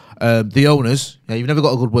disgrace. Yeah. The owners, you've never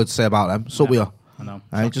got a good word to say about them. So we are. I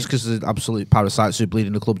know. Just because they're absolute parasites who are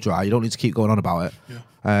bleeding the club dry, you don't need to keep going on about it.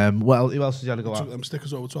 Yeah. Who else did you have to go Took out? them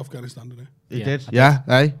stickers over to Afghanistan, didn't he? You Yeah, did? Yeah,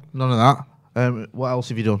 hey, none of that. What else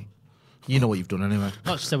have you done? You know what you've done anyway.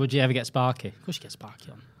 Not just said, would you ever get Sparky? Of course you get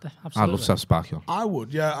Sparky on. Absolutely. I'd love to have Sparky on. I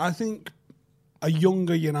would, yeah. I think a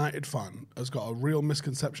younger United fan has got a real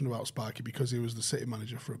misconception about Sparky because he was the City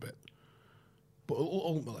manager for a bit. But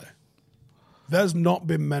ultimately, there's not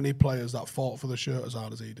been many players that fought for the shirt as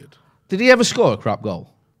hard as he did. Did he ever score a crap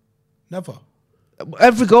goal? Never.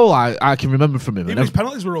 Every goal I can remember from him. Even his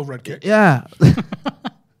penalties were overhead kicks. Yeah.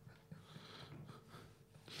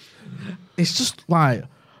 It's just like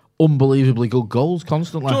unbelievably good goals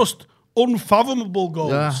constantly. Just unfathomable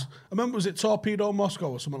goals. Yeah. I remember, was it Torpedo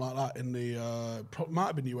Moscow or something like that in the, might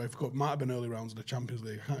have been UEFA Cup, might have been early rounds of the Champions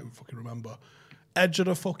League, I can't even fucking remember. Edge of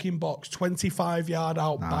the fucking box, 25-yard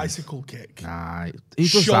out, bicycle kick. Nah, he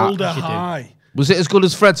does Shoulder that. high. Was it as good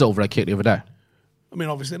as Fred's overhead kick the other day? I mean,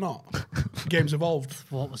 obviously not. Game's evolved.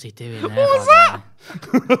 What was he doing there? What was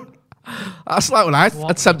that? That's like when I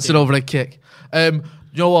What attempted an overhead kick. You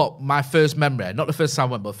know what? My first memory, not the first time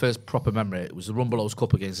I went, but first proper memory, it was the Rumbelows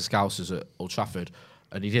Cup against the Scousers at Old Trafford.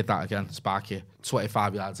 And he did that again, Sparky.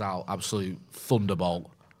 25 yards out, absolute thunderbolt.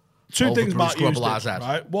 Two Over things Bruce Mark Hughes Grobbelaar's did, head.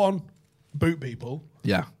 right? One, boot people.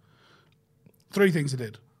 Yeah. 3 things he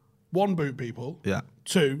did. 1, boot people. Yeah.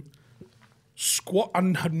 2, squat,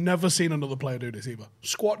 and had never seen another player do this either.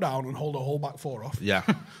 Squat down and hold a whole back 4 off Yeah.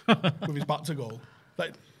 with his back to goal.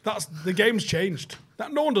 Like, that's the game's changed.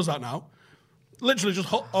 No one does that now. Literally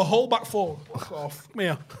just a whole back 4 off.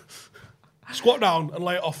 Mia. Squat down and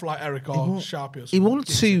lay it off like Eric or Sharpie or something. He won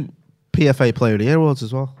 2 PFA Player of the Year awards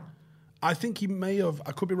as well. I think he may have,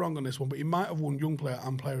 I could be wrong on this one, but he might have won Young Player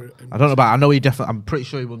and Player. I don't know about. I know he definitely. I'm pretty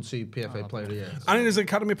sure he won 2 PFA Player of the Year. And in his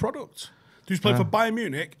academy product. He's played for Bayern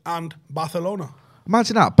Munich and Barcelona.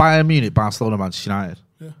 Imagine that: Bayern Munich, Barcelona, Manchester United.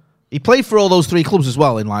 Yeah. He played for all those 3 clubs as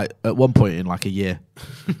well in like at one point in like a year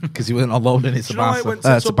because he went on loan in it Do to you know why I went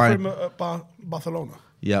set to up for Bayern. him at Barcelona?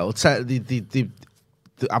 Yeah, well,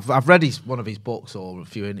 I've read one of his books or a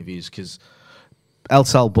few interviews because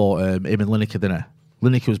LTL bought him and Lineker, didn't it?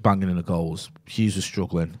 Lineker was banging in the goals. Hughes was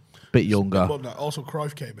struggling, bit younger. But also,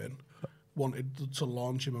 Cruyff came in, wanted to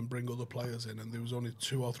launch him and bring other players in, and there was only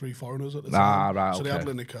 2 or 3 foreigners at the time. Right, so they had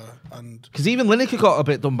okay. Lineker and Because even Lineker got a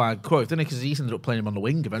bit done by Cruyff, didn't he? Because he ended up playing him on the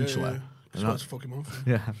wing eventually. Just wanted to fuck him off.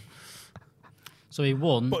 Yeah. So he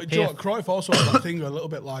won. But do you know what? Cruyff also had that thing a little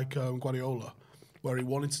bit like Guardiola, where he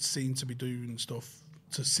wanted to seem to be doing stuff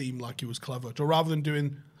to seem like he was clever. So rather than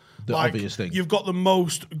doing The obvious thing. You've got the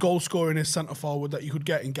most goal scoringest centre forward that you could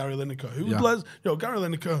get in Gary Lineker. Gary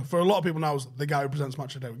Lineker, for a lot of people now, is the guy who presents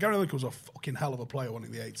Match of the Day. Gary Lineker was a fucking hell of a player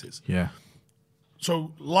in the 80s. Yeah.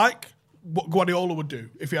 So, like what Guardiola would do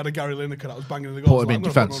if he had a Gary Lineker that was banging in the goals, Put him in I'm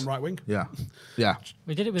gonna put defence. him on right wing. Yeah. Yeah.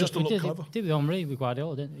 We did it with Just to look we did clever. it with Henry with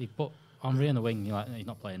Guardiola, didn't we? He put Henry on the wing. You're like, no, he's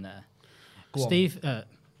not playing there.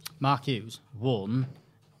 Mark Hughes won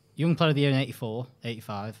Young Player of the Year in 84,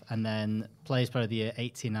 85, and then Players Player of the Year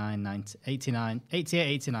 89, 90, 89, 88,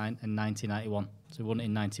 89, and 1991. So he won it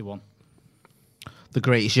in 91. The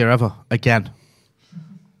greatest year ever. Again.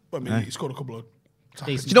 I mean, he scored a couple of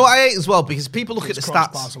tackles. Do you know what I hate as well? Because people look at the Against Cross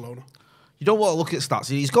stats. Barcelona. You don't want to look at stats.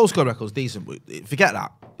 His goal scoring record's decent, but forget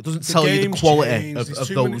that. It doesn't tell you the game's quality changed. of There's those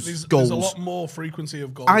too many- there's goals. a lot more frequency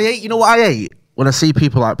of goals. I hate. You know what I hate? When I see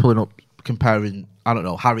people like pulling up, comparing, I don't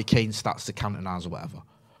know, Harry Kane stats to Cantona's or whatever.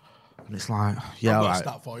 And it's like, yeah, I've all got a right.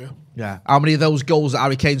 stat for you. Yeah. How many of those goals that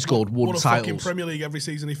Harry Kane scored won Won a fucking titles? Premier League every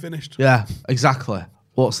season he finished. Yeah, exactly.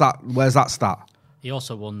 What's that? Where's that stat? He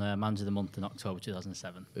also won Manager of the Month in October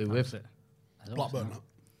 2007. Who with? Blackburn.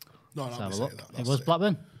 No, Let's have a I'm look. that. It That's was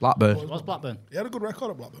Blackburn. Blackburn. It was Blackburn. He had a good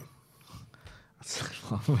record at Blackburn.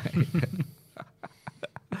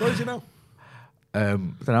 Where is he now? I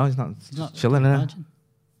don't know. He's not Not chilling, is Imagine.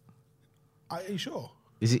 Are you sure?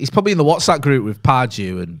 He's probably in the WhatsApp group with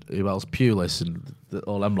Pardew and who else? Pulis and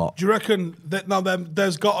all them lot. Do you reckon that now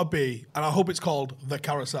there's got to be, and I hope it's called the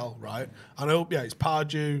Carousel, right? And I hope, it's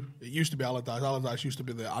Pardew. It used to be Allardyce. Allardyce used to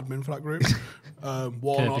be the admin for that group.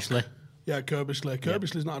 Warnock. Kirbishley. Yeah, Kirbishley.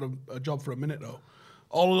 Kirbishley's not had a job for a minute, though.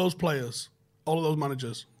 All of those players, all of those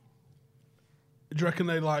managers, do you reckon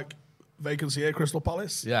they vacancy at Crystal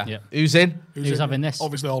Palace? Yeah. Yeah. Who's in? Who's having this?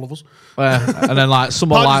 Obviously, all of us. And then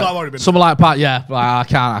someone Pardews have already been. someone like Pat. Yeah, I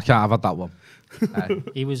can't have had that one.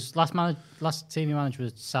 He was last team he managed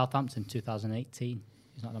was Southampton 2018.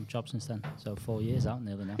 He's not done a job since then. So 4 years out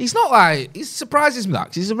nearly now. He's not he surprises me that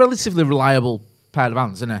 'cause he's a relatively reliable pair of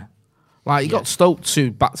hands, isn't he? He got Stoke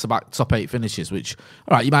to back-to-back top 8 finishes, which,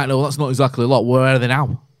 all right, you might know that's not exactly a lot. Where are they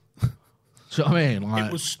now? Do you know what I mean?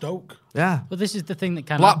 It was Stoke. Yeah. But this is the thing that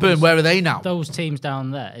kind of Blackburn, where are they now? Those teams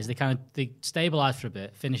down there is they stabilise for a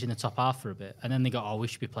bit, finish in the top half for a bit, and then they go, we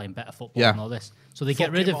should be playing better football and all this. So they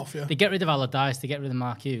get rid of they get rid of Allardyce, they get rid of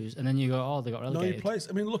Mark Hughes, and then you go, they got relegated. No, you place.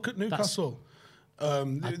 I mean, look at Newcastle. They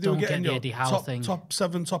don't were getting get the Eddie Howe thing. top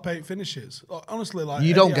 7, top 8 finishes. Honestly,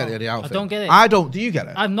 You don't get the Eddie Howe I thing. don't get it. I don't. Do you get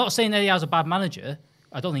it? I'm not saying Eddie Howe's a bad manager.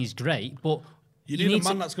 I don't think he's great, but You need a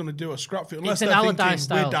man that's going to do a scrap for you. Unless an they're thinking, Allardyce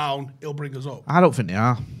style. we're down, he'll bring us up. I don't think they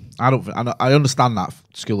are. I don't think. I understand that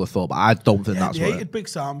school of thought, but I don't think that's They what. hated Big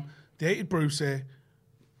Sam. They hated Brucey.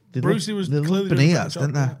 They Brucey was they clearly loved doing a Benitez, better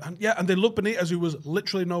didn't job. they? And they loved Benitez, who was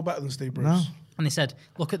literally no better than Steve Bruce. No. And they said,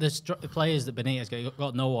 look at the players that Benitez got. He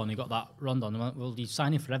got no one. He got that Rondon. Well, you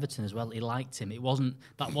signed him for Everton as well. He liked him.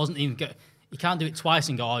 That wasn't even good. You can't do it twice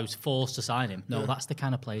and go, he was forced to sign him. No, that's the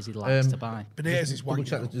kind of players he likes to buy. Benitez is Double wanky.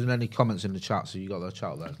 check if there's any comments in the chat, so you got the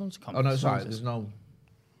chat there. loads of Oh no, comments. sorry, there's no.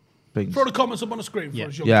 Things. Throw the comments up on the screen for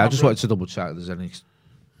us. young Yeah, I just camera. wanted to double check if there's any.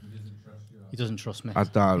 He doesn't trust me. I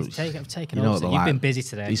doubt. I've taken you know over. what they're You've like. been busy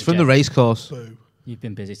today. He's haven't from you, the Jay? race course. Boo. You've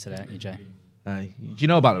been busy today, haven't you, Jay? Do you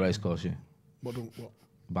know about the race course? You What?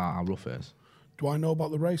 about how rough it is? Do I know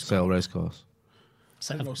about the race? Sale race course.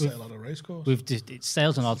 I didn't know Sale had a race course. It's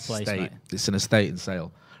Sale's an odd place, Estate. mate. It's an estate in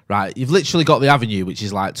Sale. Right, you've literally got the avenue, which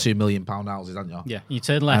is like £2 million houses, haven't you? Yeah, you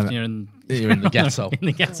turn left and you're in the ghetto. in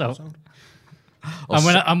the ghetto.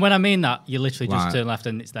 And when I mean that, you literally just Right. turn left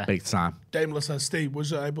and it's there. Big time. Daimler says, Steve, was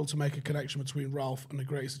you able to make a connection between Ralph and the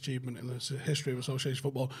greatest achievement in the history of association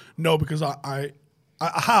football? No, because I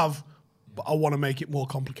have, but I want to make it more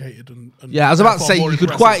complicated. And Yeah, I was about to therefore say more you could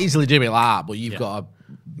impressive. quite easily do it like that, but you've got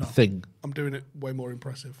a thing. I'm doing it way more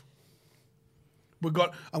impressive. I'm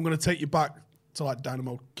going to take you back to like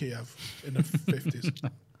Dynamo Kiev in the 50s.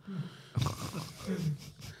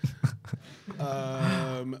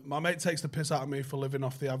 My mate takes the piss out of me for living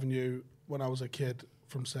off the avenue when I was a kid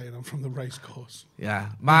from saying I'm from the race course. Yeah,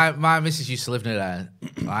 my missus used to live near there.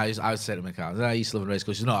 I would say to my car, I used to live in race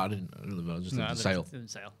course. She said, no, I didn't live there. I just lived in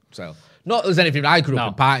Sale. Sale. Not there's anything. I grew No. up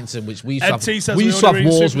in Partington, which we used Ed T to says have. We we used to only have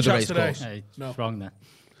read wars super with the chats race today. course. Hey, No. wrong there.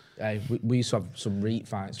 We used to have some reet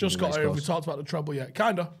fights. Just with the got race here. We course. talked about the treble yet.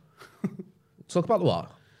 Kinda. Talk about the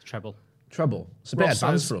what? Treble. Treble. It's a bit Ross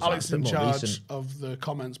advanced says for us. Alex It's a in bit more charge recent. of the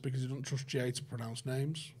comments because he doesn't trust Jay to pronounce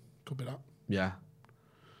names. Could be that. Yeah.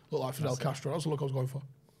 Look like Fidel Castro. That's the look I was going for.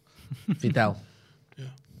 Fidel.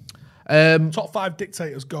 Yeah. Top 5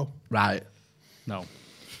 dictators, go. Right. No.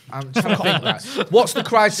 I'm trying to think. Right. What's the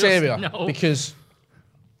criteria? no. Because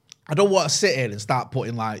I don't want to sit here and start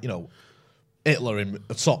putting Hitler in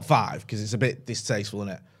a top 5 because it's a bit distasteful,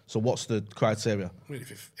 isn't it? So what's the criteria? I mean,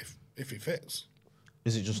 if he fits.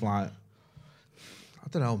 Is it just I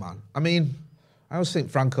don't know, man. I mean, I always think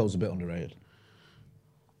Franco's a bit underrated.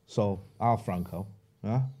 So I'll Franco.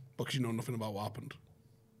 Yeah. Because you know nothing about what happened.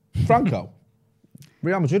 Franco.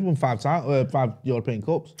 Real Madrid won 5 European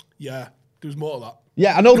Cups. Yeah, there was more of that.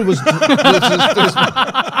 Yeah, I know there was.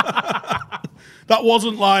 That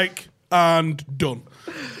wasn't and done.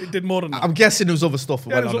 It did more than that. I'm guessing there was other stuff that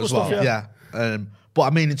Yeah, went there on was as other well. stuff, Yeah. But I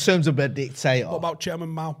mean, in terms of a dictator. What about Chairman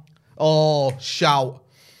Mao? Oh, shout.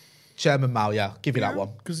 Chairman Mao, yeah. Give you that one.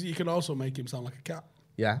 Because you can also make him sound like a cat.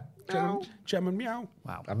 Yeah. Chairman Meow.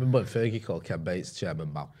 Wow. I remember when Fergie called Ken Bates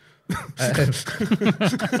Chairman Mao.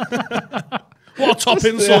 What a top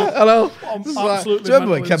insult. I know. What an This is like- absolutely do you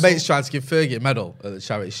remember when mental Ken insult. Bates tried to give Fergie a medal at the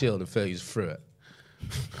Charity Shield and Fergie just threw it?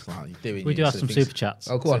 It's like you're doing We do it, have so some things- super chats.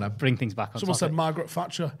 Oh, go on to then. bring things back on Someone said topic. Margaret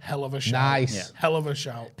Thatcher, hell of a shout. Nice. Yeah. Hell of a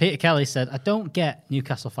shout. Peter Kelly said, I don't get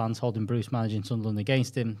Newcastle fans holding Bruce managing Sunderland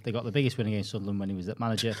against him. They got the biggest win against Sunderland when he was at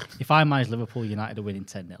manager. If I managed Liverpool, United are winning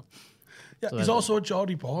 10-0. Yeah, So he's then- also a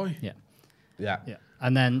Geordie boy. Yeah. Yeah. Yeah.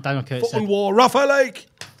 And then Daniel Curtis Foot and said, War, Rafa Lake.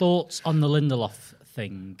 thoughts on the Lindelof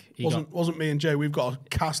thing. He Wasn't me and Jay. We've got a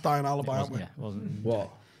cast iron alibi, haven't we? Yeah, wasn't. What?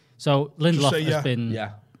 So Lindelof say yeah. has been...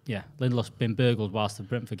 Yeah. Yeah, Lindelof's been burgled whilst the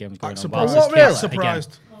Brentford game was going on. Surprised. Whilst his What, kids- really? again-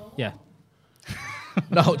 Surprised. Yeah.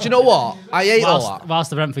 No, do you know what? I hate all that. Whilst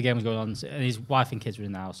the Brentford game was going on, and his wife and kids were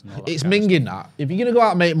in the house. And all that It's kind of minging that. If you're going to go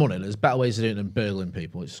out and make money, there's better ways of doing it than burgling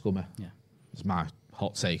people. It's scummy. Yeah. It's my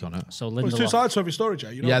hot take on it. stuff. So Well, there's two Lindelof, sides to every story,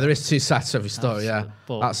 Jay. You know? Yeah, there is two sides to every story. Yeah,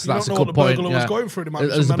 But- that's You that's a don't know good what the point. burglar was yeah. going through. There might be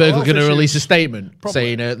Is some the mental burglar going to health release a issues. statement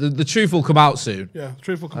Probably. saying the truth will come out soon? Yeah,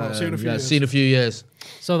 truth will come out soon. A few Yeah, years. seen a few years.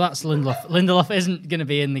 so that's Lindelof. Lindelof isn't going to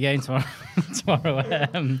be in the game tomorrow.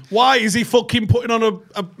 Why is he fucking putting on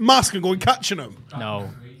a mask and going catching him? No,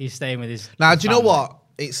 he's staying with his. Now, do you know family. what?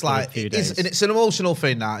 It's for a like few it's, days. and it's an emotional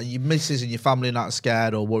thing that your missus and your family are not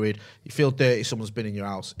scared or worried. You feel dirty. Someone's been in your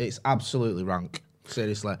house. It's absolutely rank.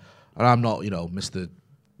 Seriously, and I'm not, Mr.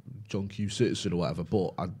 John Q citizen or whatever,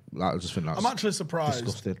 but I just think that's. I'm actually surprised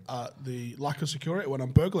disgusting. at the lack of security when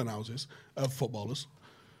I'm burgling houses of footballers.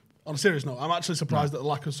 On a serious note, I'm actually surprised at the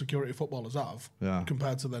lack of security footballers have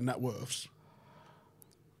compared to their net worths.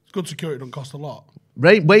 Good security don't cost a lot.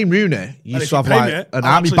 Wayne Rooney used if to you have pay like me, an I'll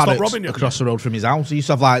army actually stop barracks robbing you. across the road from his house. He used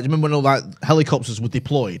to have like, do you remember when all like helicopters were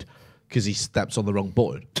deployed because he stepped on the wrong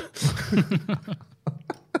button?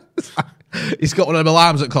 He's got one of them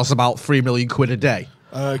alarms that costs about £3 million a day.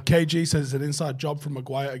 KG says it's an inside job from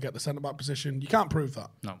Maguire to get the centre back position. You can't prove that.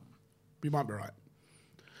 No, You might be right.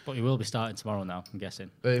 but he will be starting tomorrow. Now, I'm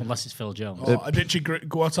guessing, Hey. unless it's Phil Jones. Oh, Adichie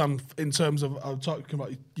Guatan, in terms of talking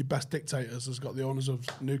about your best dictators, has got the owners of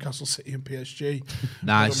Newcastle City and PSG.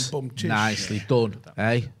 Nice, Bum, bum, chish. nicely done,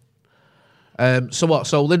 eh? So what?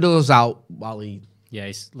 So Lindelof's out while he. Yeah,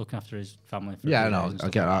 he's looking after his family. For a Yeah, few no, days and I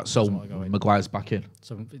stuff get like that. So Doesn't wanna go in. Maguire's back in.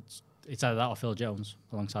 So it's either that or Phil Jones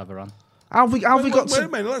alongside Varane. How have we got Wait a to?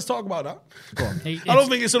 minute, let's talk about that. He- I don't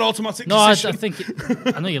think it's an automatic No, I decision.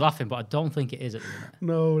 think. I know you're laughing, but I don't think it is at the minute.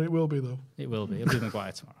 No, it will be, though. It will be. It'll be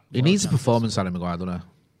Maguire tomorrow. He needs a performance, Harry Maguire, doesn't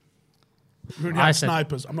he? Rooney I had said-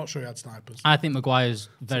 snipers. I'm not sure he had snipers. I think Maguire's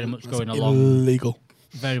very much going along. Illegal.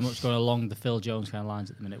 Very much going along the Phil Jones kind of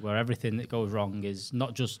lines at the minute, where everything that goes wrong is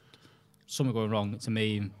not just something going wrong. It's a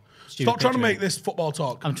meme. Stop trying to make this football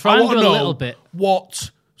talk. I'm trying I wanna to do a know little bit.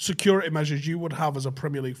 What security measures you would have as a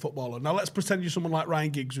Premier League footballer. Now, let's pretend you're someone like Ryan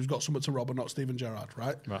Giggs who's got something to rob and not Steven Gerrard,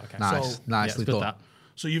 right? Right. Okay. Nice, So- nicely it's good done. that.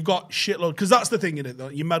 So you've got shitload, because that's the thing in it, though,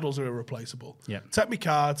 your medals are irreplaceable. Yeah. Take me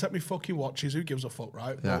car, take me fucking watches, who gives a fuck,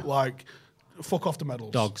 right? Yeah. But like, fuck off the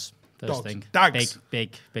medals. Dogs. First Dogs. thing. Dags.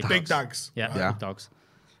 Big Big dogs. dags. Yeah. Yeah. Big dogs.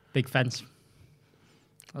 Big fence.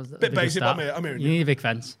 Bit basic, but I'm hearing you you. need a big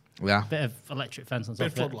fence. Yeah. Bit of electric fence on top Bit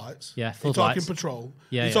of it. floodlights. Yeah, You're talking floodlights. patrol.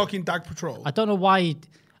 Yeah, You're yeah. talking dag patrol. I don't know why you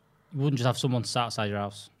wouldn't just have someone sat outside your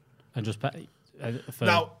house and just pay for.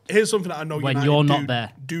 Now, here's something that I know When United you're not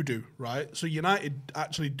there. do, right? So United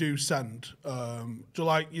actually do send, so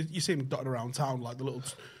like you see them dotted around town, like the little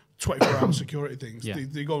 24-hour security things. Yeah.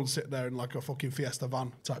 They go and sit there in like a fucking Fiesta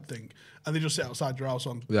van type thing, and they just sit outside your house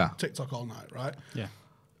on Yeah. TikTok all night, right? yeah.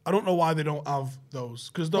 I don't know why they don't have those,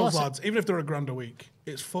 because those that's it. lads, even if they're a grand a week,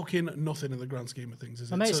 it's fucking nothing in the grand scheme of things, is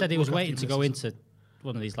My it? mate To said he was look after waiting your to go missus. into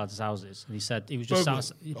one of these lads' houses, and he said he was just Burgling?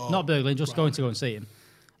 sat, Oh, not burgling, just right. going to go and see him.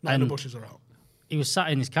 Not in the and bushes are out. he was sat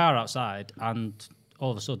in his car outside, and all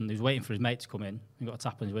of a sudden he was waiting for his mate to come in. He got a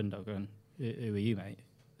tap on his window, going, "Who are you, mate?"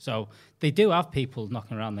 So they do have people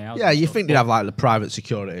knocking around the house. Yeah, and you stuff, think they'd have like the private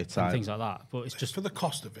security and type. things like that, but it's just For the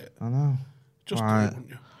cost of it. I know. Just Right. do it, wouldn't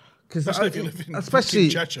you? Because Especially if you live in especially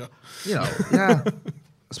fucking Cheshire. yeah.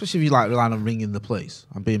 Especially if you like relying on ringing the police.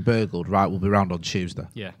 I'm being burgled. Right, we'll be round on Tuesday.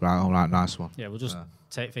 Yeah. Right. All right. Nice one. yeah. We'll just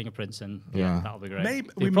take fingerprints, and Yeah. that'll be great. Maybe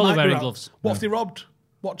They're we probably might be wearing right. gloves. What if they robbed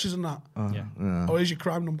watches and that? Yeah. Oh, here's your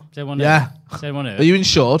crime number. Does anyone Yeah. Does anyone know? Are you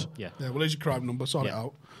insured? Yeah. Yeah, well, here's your crime number. Sort it Yeah.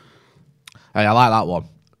 out. Hey, I like that one.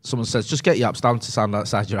 Someone says, just get your apps down to stand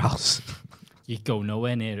outside your house. You'd go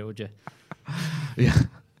nowhere near it, would you? yeah.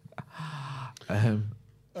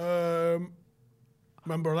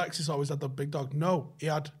 Remember, Alexis always had the big dog. No, he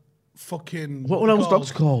had fucking. What were those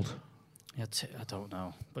dogs called? Yeah, I don't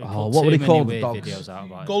know. But he Oh, put what were too they many called, the weird dogs? videos out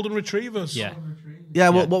about it. Golden retrievers. Yeah. Yeah,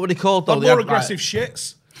 what were they called though? They're They more had, like- aggressive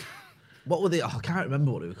shits. what were they? Oh, I can't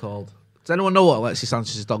remember what they were called. Does anyone know what Alexis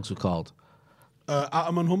Sanchez's dogs were called?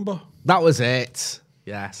 Atom and Humber. That was it.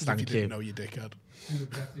 Yes, If thank you you. didn't know, you dickhead. We've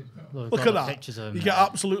Look got at the that. pictures of You him get there.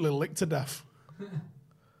 absolutely licked to death.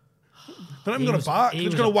 They're not even going to bark. They're he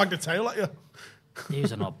just was going to wag the tail at you. He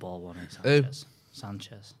was an oddball, wasn't he? Who?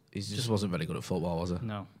 Sanchez. He just wasn't very good at football, was he?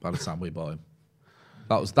 No. By the time we bought him,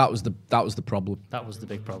 that was the problem. That was the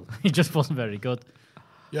big problem. He just wasn't very good.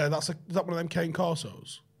 Yeah, is that one of them Cane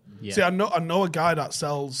Corsos? Yeah. See, I know a guy that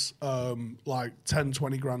sells like 10,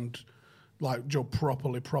 20 grand, like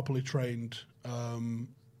properly trained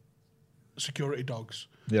security dogs.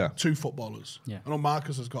 Yeah. To footballers. Yeah. I know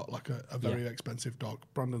Marcus has got like a very expensive dog.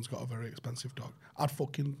 Brandon's got a very expensive dog. I'd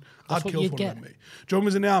what kill for you'd one get. of them, mate. Joe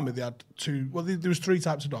was in the army, they had there was 3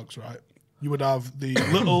 types of dogs, right? You would have the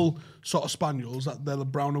little sort of spaniels, they're the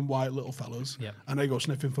brown and white little fellas, Yeah. and they go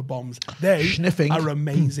sniffing for bombs. They Sniffing? are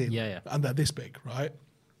amazing. Yeah. And they're this big, right?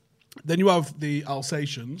 Then you have the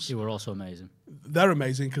Alsatians. You were also amazing. They're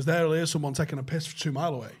amazing because they'll hear someone taking a piss 2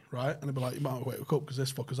 mile away, right? And they'll be like, you might wake up because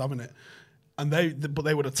this fucker's having it. And but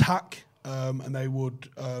they would attack, and they would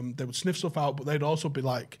sniff stuff out, but they'd also be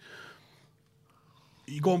like,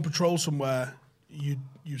 you go on patrol somewhere, you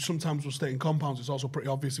sometimes will stay in compounds. It's also pretty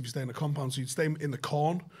obvious if you stay in a compound, so you'd stay in the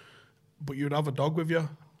corn, but you'd have a dog with you,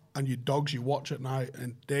 and your dogs you watch at night,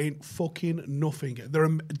 and they ain't fucking nothing. They're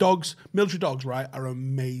dogs, military dogs, right, are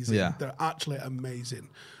amazing. Yeah. They're actually amazing.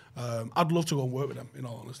 I'd love to go and work with them, in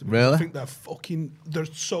all honesty. Really? I think they're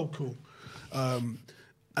so cool.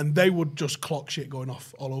 And they would just clock shit going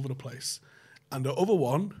off all over the place. And the other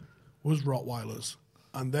one was Rottweilers.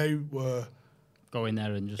 And they were Go in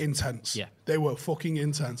there and just intense. Yeah. They were fucking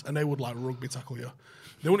intense. And they would like rugby tackle you.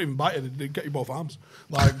 They wouldn't even bite you. They'd get you both arms.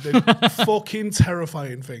 Like, they're fucking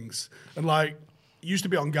terrifying things. And like, used to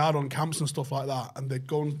be on guard on camps and stuff like that. And they'd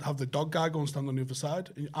go and have the dog guy go and stand on the other side.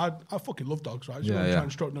 And I fucking love dogs, right? So I'm trying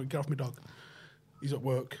to stroke, no, get off my dog. He's at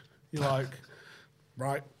work. You're like,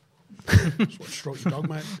 right. Just want to stroke your dog,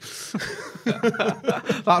 mate.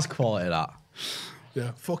 That's quality, that.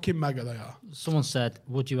 Yeah, fucking mega they are. Someone said,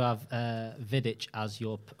 would you have Vidic as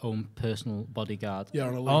your own personal bodyguard? Yeah,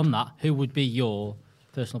 on a league. On that, who would be your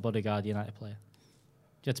personal bodyguard United player?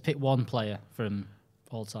 You had to pick one player from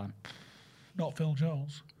all time. Not Phil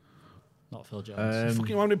Jones. Not Phil Jones.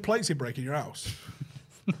 Fucking how many plates he break in your house?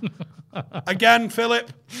 Again, Philip.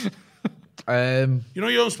 Um, You know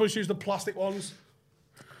you're not supposed to use the plastic ones?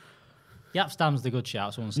 Yap Stam's the good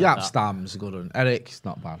shout. Someone said Yap that. Stam's a good one. Eric's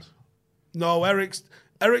not bad. No, Eric's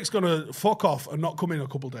gonna fuck off and not come in a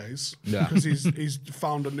couple of days. Yeah. Because he's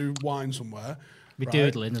found a new wine somewhere. Be right?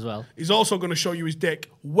 doodling as well. He's also going to show you his dick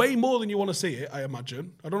way more than you want to see it, I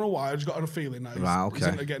imagine. I don't know why. I just got a feeling that he's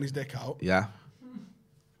into getting his dick out. Yeah.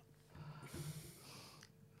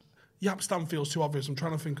 Yap Stam feels too obvious. I'm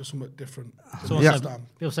trying to think of something different. Someone Yap said, Stam.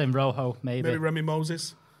 people saying Rojo, maybe. Maybe Remy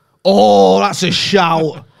Moses. Oh, that's a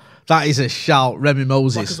shout. That is a shout. Remy Like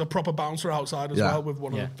Moses. as a proper bouncer outside as Yeah. well with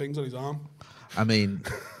one of the things on his arm. I mean,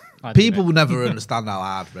 I'd do people it. will never understand how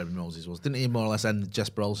hard Remy Moses was. Didn't he more or less end Jess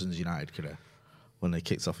Brolson's United career? When they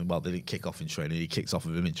kicked off in, well, they didn't kick off in training. He kicked off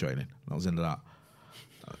with him in training. That was the end of that.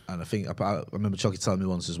 And I think, I remember Chucky telling me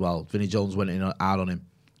once as well, Vinnie Jones went in hard on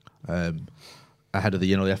him ahead of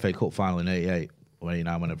the FA Cup final in 88 or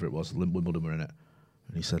 89, whenever it was. Wimbledon were in it.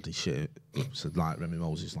 And he said, like, Remy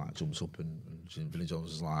Moses like jumps up and Vinnie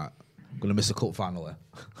Jones was like, I'm going to miss a cup final there.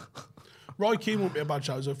 Roy Keane wouldn't be a bad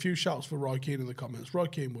shout. There's a few shouts for Roy Keane in the comments. Roy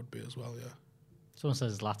Keane would be as well, yeah. Someone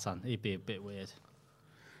says Zlatan. He'd be a bit weird.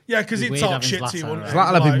 Yeah, because he'd Weird talk having shit to you, Zlatan wouldn't he?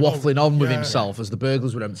 Zlatan had been Like, waffling on with yeah, himself as the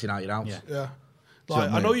burglars were emptying out your house. Yeah. Yeah. what I Like,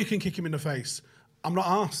 I mean? know you can kick him in the face. I'm not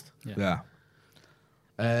asked. Yeah.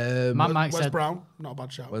 Mike Wes said, Brown, not a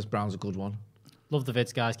bad shout. Wes Brown's a good one. love the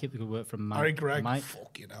vids, guys. Keep the good work from Mike. Harry Gregg, Mike.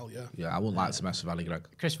 fucking hell, yeah. Yeah, I wouldn't like to mess with Ali Gregg.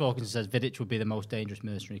 Chris Falkins says Vidic would be the most dangerous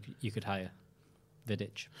mercenary you could hire.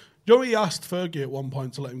 Vidic. You know he asked Fergie at one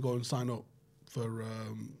point to let him go and sign up for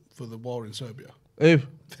the war in Serbia? Who?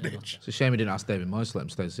 Vidic. It's a shame he didn't ask David Moyes to let him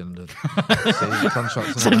stay to the season contract.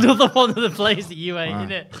 It's another one of the players that you hate,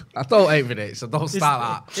 isn't it? I don't hate Vidic, so don't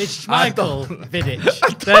start that. It's I Schmeichel, don't-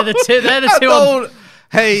 Vidic. They're the two. They're the I two. on- don't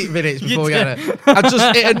hate Vidic before we You get it.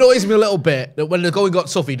 It annoys me a little bit that when the going got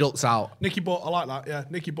tough, he ducks out. Nicky Butt, I like that, yeah.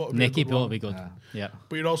 Nicky Butt would be Nicky a good Butt one. would be good. Yeah.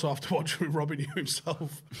 But you'd also have to watch with Robin Hugh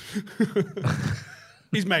himself.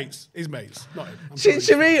 His mates, not him. I'm sorry.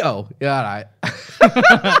 Chicharito? Yeah, all right.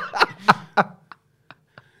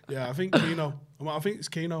 Yeah, I think Keno. I think it's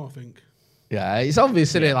Keno, I think. Yeah, it's obvious,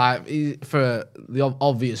 isn't it? Like, for the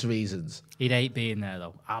obvious reasons. He'd hate being there,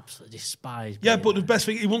 though. Absolutely despise Yeah, being but the there. best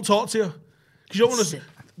thing, he won't talk to you. Because you don't want to... Sit.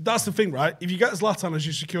 That's the thing, right? If you get Zlatan as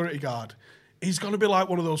your security guard, he's going to be like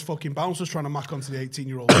one of those fucking bouncers trying to mack onto the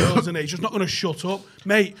 18-year-old girls, isn't he? He's just not going to shut up.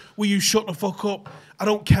 Mate, will you shut the fuck up? I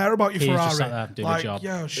don't care about your He's Ferrari. just sat there doing a job.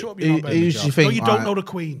 Yeah, shut up, Who you do you think, No, you don't like- know the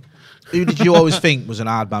Queen. Who did you always think was an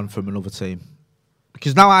hard man from another team?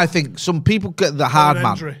 Because now I think some people get the hard man.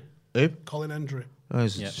 Hendry. Who? Colin Hendry. Oh,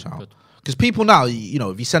 Yeah, good. because people now, you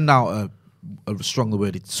know, if you send out a strongly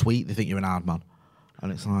worded tweet, they think you're an hard man.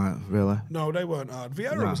 And it's like, really? No, they weren't hard.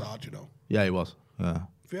 Vieira was hard, you know. Yeah, he was. Yeah.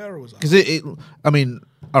 Vieira was hard. Because I mean,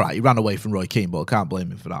 all right, he ran away from Roy Keane, but I can't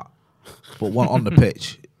blame him for that. But one on the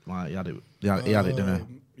pitch, like, he had it, didn't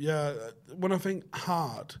he? Yeah, when I think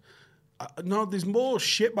hard, no, there's more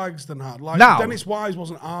shitbags than hard. Like, Now- Dennis Wise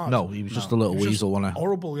wasn't hard. No, he was just a little He was just weasel, wasn't he?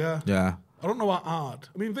 Horrible, yeah. Yeah. I don't know about hard.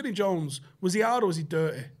 I mean, Vinnie Jones, was he hard or was he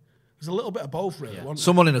dirty? There's a little bit of both, really. wasn't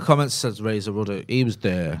Someone in the comments says Razor Rudder. He was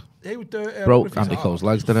there. there? He was dirty. I Broke don't know if he's Andy hard. Cole's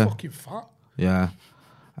legs, He was didn't he? fucking fat. Yeah.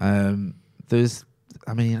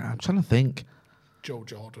 I mean, I'm trying to think. Joe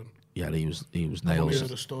Jordan. Yeah, he was I've only nails. heard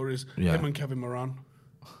the stories. Yeah. Him and Kevin Moran.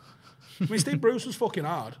 I mean, Steve Bruce was fucking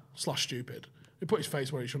hard / stupid. He put his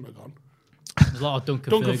face where he shouldn't have gone. There's a lot of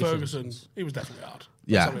Duncan Ferguson, he was definitely hard.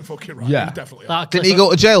 Yeah. That's fucking right. Yeah. He was definitely hard. That Didn't he clip,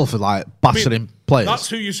 go to jail for like bashing in players? That's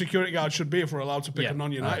who your security guard should be if we're allowed to pick Yeah. a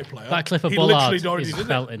non-United player. that clip of he Bullard literally already is did it.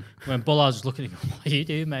 belting. When Bullard's was looking at him, what are you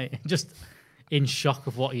doing, mate? Just in shock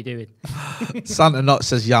of what you're doing. Santa Knott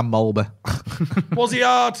says Jan Mulby. Was he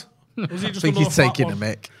hard? Was he I just think another he's fat taking one? a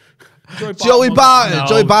mick. Joey Joey Barton. No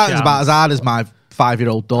Joey Barton's chance. about as hard as my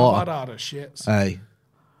 5-year-old Bad daughter. hard as shits. Hey,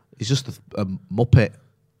 he's just a muppet.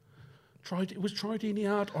 Was Troy Deeney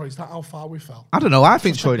hard, or is that how far we fell? I don't know. I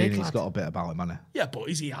think Just a Troy big Deeney's lad. got a bit about him, hasn't Yeah, but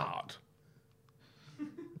is he hard? he?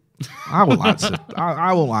 I wouldn't like to.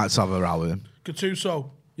 I wouldn't like to have a row with him.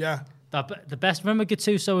 Gattuso, yeah. The best, remember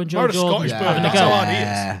Gattuso and Joe Remember the Jordan Scottish having bird, a that's how go? hard he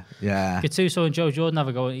is. Yeah. Gattuso and Joe Jordan have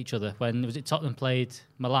a go at each other. When was it Tottenham played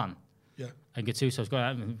Milan? Yeah. And Gattuso was going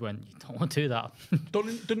at him and went, you don't want to do that.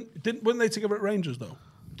 Weren't they together at Rangers, though?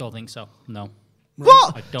 Don't think so. No. I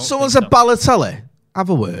What? don't Someone think said so. Balotelli. Have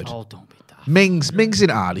a word. Oh, don't be daft. Mings isn't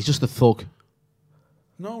hard. He's just a thug.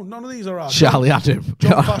 No, none of these are hard. Charlie Adam.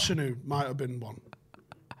 John Fashanu might have been one.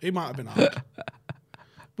 He might have been hard.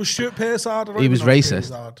 Was Stuart Pearce hard? I don't He even was know if he racist. was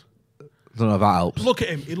hard. Don't know if that helps. Look at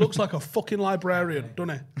him. He looks like a fucking librarian,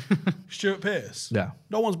 doesn't he? Stuart Pearce. Yeah.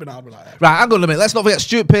 No one's been hard with that hair. Right, hang on a minute. Let's not forget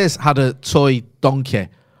Stuart Pearce had a toy donkey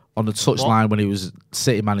on the touchline when he was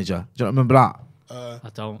City manager. Do you remember that? I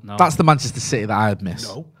don't know. That's the Manchester City that I had missed.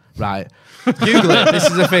 No. Right. Google it. This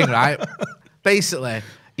is the thing, right? Basically,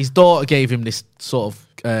 his daughter gave him this sort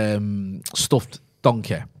of stuffed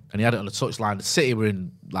donkey, and he had it on the touchline. The City were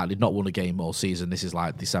in, like, they'd not won a game all season. This is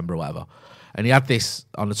like December or whatever. And he had this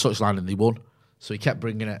on the touchline and they won. So he kept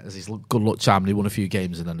bringing it as his good luck charm, and he won a few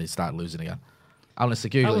games and then he started losing again. Honestly,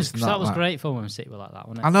 Google that it. was, It's not that was like- great fun when City were like that,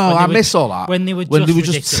 wasn't it? I know, When they I were- miss all that. When they were just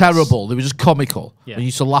ridiculous. terrible. They were just comical. Yeah. And you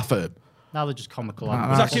used to laugh at them. Now they're just comical. Nah,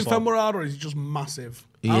 aren't Is they? that Kim Fenway hard or is he just massive?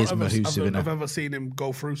 He I don't is ever- massive, I've innit? ever seen him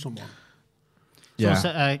go through someone. Yeah.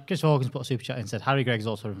 Someone said, Chris Hawkins put a super chat in and said, Harry Gregg's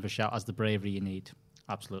also in for a shout as the bravery you need.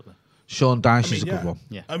 Absolutely. Sean Dyche I is a mean, good one.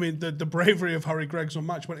 Yeah. I mean, the bravery of Harry Gregg's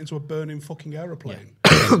unmatched went into a burning fucking aeroplane.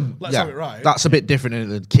 Let's have it right. That's a bit different innit,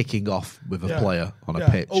 than kicking off with a Yeah. player on a Yeah.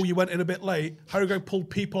 pitch. Oh, you went in a bit late. Harry Gregg pulled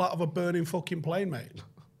people out of a burning fucking plane, mate.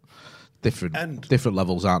 different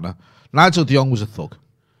levels, aren't there? Nigel de Jong was a thug.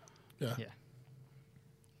 Yeah. Yeah.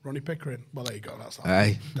 Ronnie Pickering. Well, there you go. That's how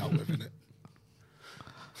Hey. dealt with, isn't it?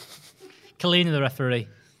 Kalina, the referee,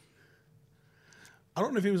 I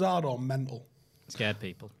don't know if he was hard or mental. scared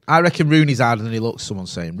people. I reckon Rooney's harder than he looks,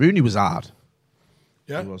 someone's saying. Rooney was hard.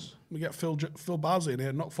 Yeah. He was. We get Phil Barsey in here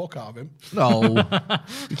and knock fuck out of him. No.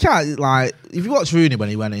 You can't, like, if you watch Rooney when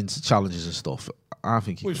he went into challenges and stuff, I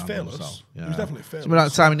think he Well, he can was handle fearless. himself. He was definitely fearless. Remember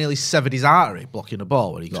that time he nearly severed his artery blocking the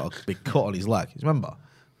ball when he got a big cut on his leg? You remember?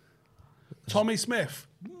 Tommy Smith.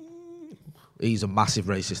 He's a massive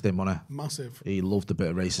racist, him, wasn't Massive. he? He loved a bit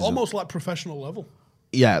of racism. Almost like professional level.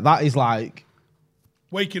 Yeah, that is like...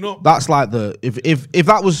 Waking up. That's like the if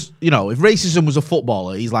that was, you know, if racism was a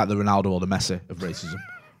footballer, he's like the Ronaldo or the Messi of racism.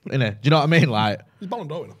 Innit? Do you know what I mean? Like, He's Ballon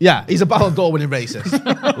d'Or winner. yeah, he's a Ballon d'Or winning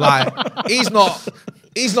racist. Like,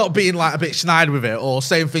 he's not being like a bit snide with it or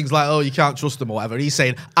saying things like, "Oh, you can't trust them" or whatever. He's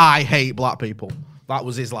saying, "I hate black people." That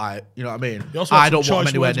was his, like, you know what I mean? He also had I some don't want choice them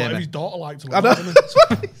anywhere words, near whatever me. his daughter liked. I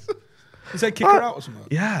know. He said kick her out or something.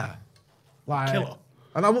 Yeah, like, Killer.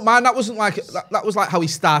 and I wouldn't mind. That wasn't like that was like how he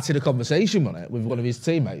started a conversation on it with one of his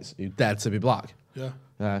teammates who dared to be black. Yeah.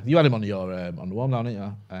 You had him on your on the one, didn't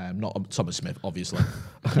you? Not Thomas Smith, obviously.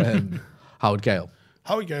 Howard Gale.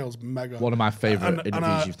 Howie Gale's mega. One of my favourite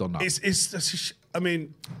interviews you've done now. It's I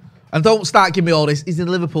mean, And don't start giving me all this. He's in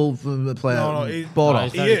Liverpool from the player. no, he, Bored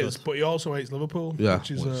off. he Very is, good. but he also hates Liverpool, Yeah,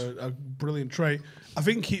 which is once. a brilliant trait. I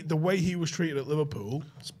think the way he was treated at Liverpool,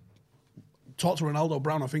 talk to Ronaldo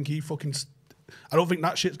Brown, I think he fucking, I don't think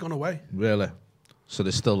that shit's gone away. Really? So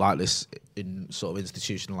there's still like this in sort of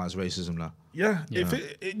institutionalized racism now. Yeah, if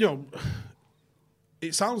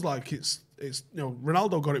it sounds like it's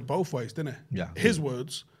Ronaldo got it both ways, didn't he? Yeah. His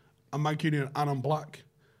words, I'm Mancunian and I'm black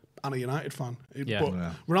and a United fan. But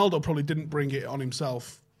Yeah. Ronaldo probably didn't bring it on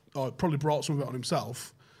himself, or probably brought some of it on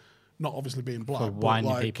himself, not obviously being black. For but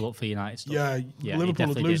winding like, people up for United stuff. Yeah, he Liverpool was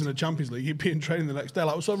definitely losing did. the Champions League. He'd be in training the next day,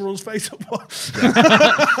 like, what's everyone's face up?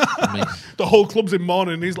 I mean, The whole club's in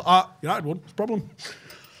mourning, and he's like, United won, it's a problem.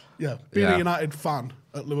 Yeah, being Yeah. a United fan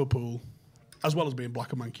at Liverpool, as well as being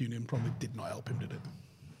black and Mancunian, probably did not help him, did it?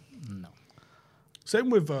 No. Same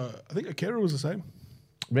with, I think Akira was the same.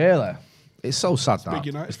 really? It's so sad that. Big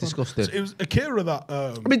United It's fan. disgusting. So it was Akira that.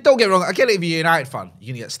 I mean, don't get me wrong. I get it if you're a United fan, you're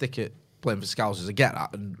going to get stick it playing for Scousers. I get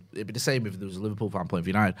that. And it'd be the same if there was a Liverpool fan playing for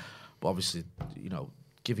United. But obviously,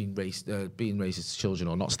 being racist to children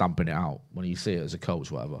or not stamping it out when you see it as a coach,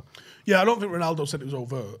 whatever. Yeah, I don't think Ronaldo said it was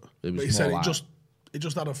overt. It was but he said more like- it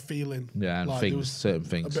just had a feeling. Yeah, and like, things, there was certain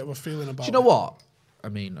things. A bit of a feeling about Do you know it. what? I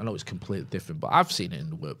mean, I know it's completely different, but I've seen it in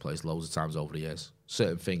the workplace loads of times over the years.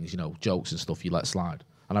 Certain things, jokes and stuff you let slide.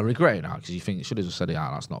 And I regret it now because you think you should have just said it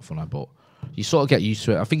out. That's not funny, but you sort of get used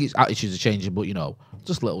to it. I think its attitudes are changing, but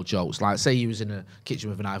just little jokes. Like, say you was in a kitchen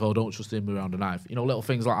with a knife. Oh, don't trust him around a knife. Little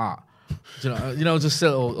things like that. Just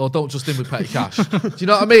little. Or don't trust him with petty cash. Do you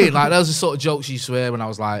know what I mean? Like, those are sort of jokes you used to hear when I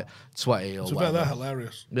was like 20 or To be fair, whatever. they're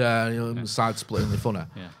hilarious. Yeah, side splitting the funny.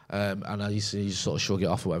 Yeah. And I used to sort of shrug it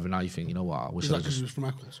off or whatever. Now you think, you know what? I wish Is I that because just. you was from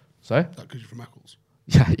Eccles? Sorry? Is that because you're from Eccles?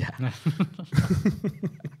 Yeah.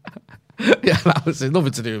 Yeah, that was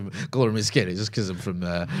nothing to do with colour of my skin. It's just because I'm from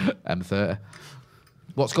M30.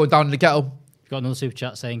 What's going down in the ghetto? We've got another super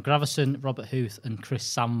chat saying Gravison, Robert Huth, and Chris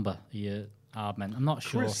Samba are your hard men. I'm not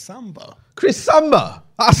sure. Chris Samba. Chris Samba.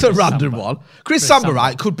 That's a random Samba. one. Chris Chris Samba, Samba.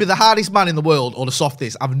 right, could be the hardest man in the world or the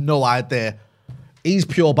softest. I've no idea. He's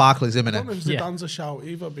pure Barclays, isn't I don't know he? if Yeah. Zidane's a shout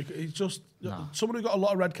either, because he's just someone who got a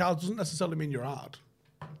lot of red cards doesn't necessarily mean you're hard.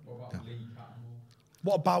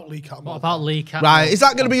 What about Lee Catmull? What about Lee Catmull? Right, is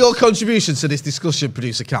that going to be your contribution to this discussion,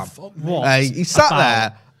 producer Cam? What Hey, he sat about-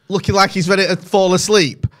 there looking like he's ready to fall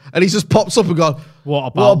asleep, and he's just pops up and gone, What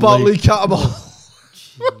about Lee Lee Catmull?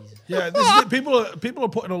 Yeah, this is it. People are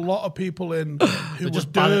putting a lot of people in who were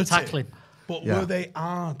just bad at dirty, tackling. but Yeah. were they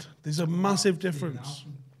hard? There's a massive difference.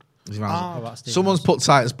 Someone's put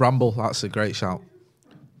Titus Bramble. That's a great shout.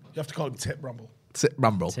 You have to call him Tip Bramble.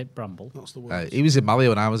 Bramble. Tip Bramble. That's the word. He was in Mali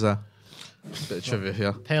when I was there. Bit of trivia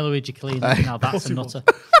here. Pale-Luigi Collina. Now that's a he nutter.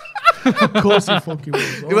 Of course he fucking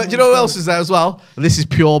was. Do you know who else is there as well? And this is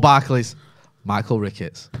pure Barclays. Michael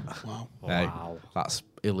Ricketts. Wow. Hey, that's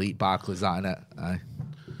elite Barclays, that, innit? Hey.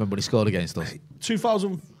 Remember when he scored against us?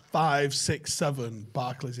 2005, 6, 7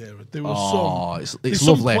 Barclays era. There was It's there's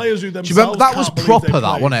some lovely. players who Do you remember themselves that was can't believe proper, they that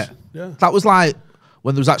played. wasn't it? Yeah. That was like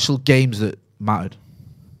when there was actual games that mattered.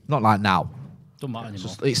 Not like now. Don't matter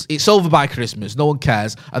anymore. It's over by Christmas. No one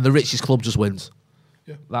cares, and the richest club just wins.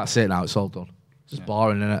 Yeah. That's it now. It's all done. It's just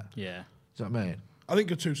boring, isn't it? Yeah. Do you know what I mean? I think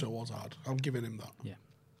Gattuso was hard. I'm giving him that. Yeah.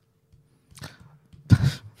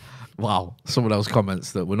 Wow. Someone else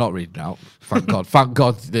comments that we're not reading out. Thank God. Thank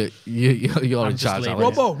God that you're in just charge. leaving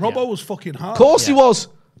Alex. it. Robbo was fucking hard. Of course he Yeah. was.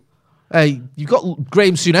 Hey, you've got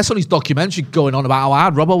Graham Souness on his documentary going on about how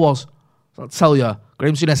hard Robbo was. I'll tell you,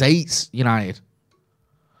 Graham Souness hates United.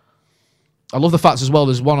 I love the fact as well.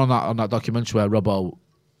 There's one on that documentary where Robbo,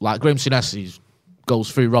 like Graham Souness,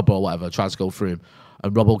 goes through Robbo or whatever, tries to go through him,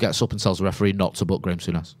 and Robbo gets up and tells the referee not to book Graham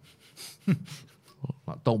Souness.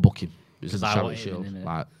 Like, don't book him. It's in the I Charity want him, Shield. innit?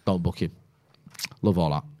 Like, don't book him. Love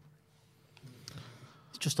all that.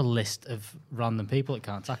 It's just a list of random people that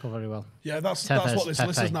can't tackle very well. Yeah, that's Tevez, what this list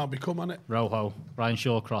has Pepe. now become, hasn't it? Rojo, Ryan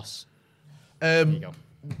Shawcross. There you go.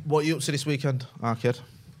 What are you up to this weekend, Arcade?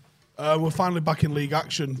 We're finally back in league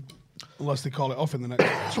action, unless they call it off in the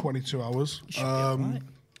next 22 hours.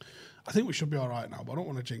 I think we should be all right now, but I don't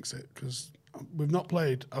want to jinx it because we've not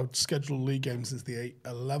played a scheduled league game since the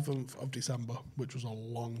 11th of December, which was a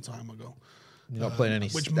long time ago. You're not playing any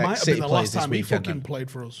Which might have City been the plays last this time he weekend, fucking then?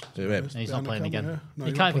 played for us. Do it. And he's Behind not playing the again. camera, yeah. No,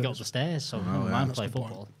 He he's can't not even get playing up the stairs, so no Yeah, man that's play a good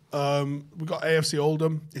football. point. We've got AFC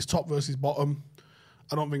Oldham. It's top versus bottom.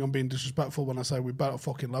 I don't think I'm being disrespectful when I say we better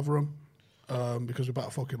fucking lever them because we better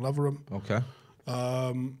fucking lever them. Okay.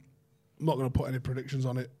 I'm not going to put any predictions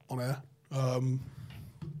on it on air.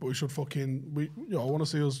 But we should I want to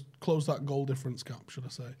see us close that goal difference gap, should I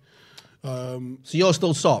say. So you're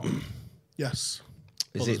still top? Yes.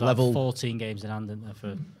 Is Well, it there's like level? 14 games in hand, isn't there,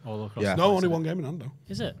 for all across Yeah. the No, place, only isn't one it? game in hand, though.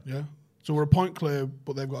 Is it? Yeah. So we're a point clear,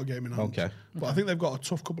 but they've got a game in hand. Okay. But I think they've got a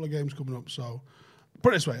tough couple of games coming up, so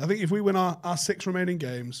Put it this way, I think if we win our 6 remaining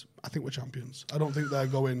games, I think we're champions. I don't think they're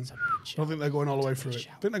going all the way through it.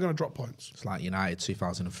 I think they're going to drop points. It's like United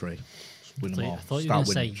 2003. Just win them all. I thought you were going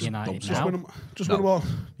to say United Just now. win them, win them all.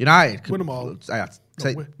 United. Win them all. We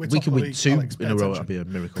we're can top of win the 2 Alex, in a row. pay That'd be a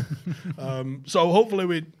miracle. So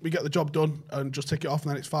hopefully we get the job done and just tick it off, and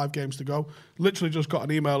then it's 5 games to go. Literally just got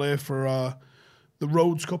an email here for the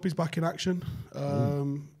Rhodes Cup is back in action.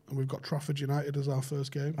 And we've got Trafford United as our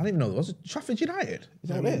first game. I didn't even know there was a Trafford United. Is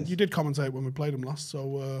that what it is? You did commentate when we played them last,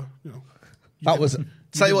 so you know. That was.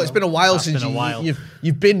 Tell you what, it's been a while That's since been a while.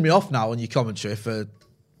 you've binned me off now on your commentary for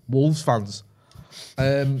Wolves fans.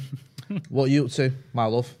 What are you up to, my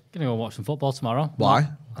love? Gonna go and watch some football tomorrow. Why?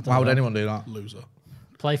 I don't Why would know. anyone do that? Loser.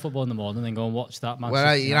 Play football in the morning, then go and watch that match. Where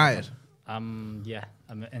are you, United? Yeah,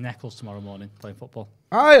 I'm in Eccles tomorrow morning playing football.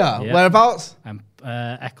 Oh yeah. Yeah. Whereabouts?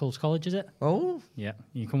 Eccles College, is it? Oh. Yeah.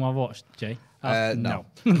 You come have a watch, Jay? No.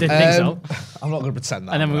 Didn't think so. I'm not going to pretend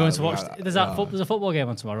that. And then we're going to No, watch. There's no. a football game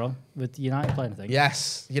on tomorrow with United playing, I think.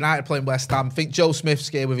 Yes, United playing West Ham. I think Joe Smith's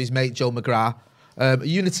here with his mate Joe McGrath. Are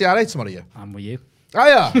you in the TRA tomorrow? You? I'm with you. Oh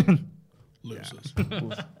yeah. Losers.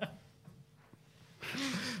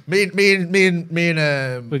 Me and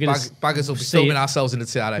Baggers will be see filming it. ourselves in the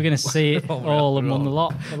TRA. We're going to see it all in one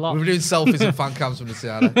lot. We're doing selfies and fan cams from the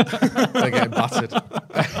TRA. They're getting battered.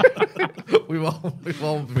 we won't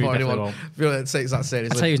before anyone won't. takes that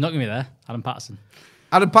seriously. I'll tell you who's not going to be there. Adam Patterson.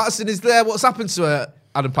 Adam Patterson is there. What's happened to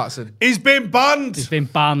Adam Patterson? He's been banned. He's been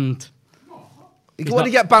banned. What did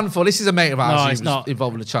he get banned for? This is a mate of ours No, who's it's not.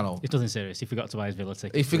 involved in the channel. It's nothing serious. He forgot to buy his Villa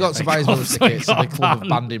ticket. He forgot to buy his Villa ticket, so the club have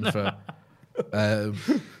banned him for.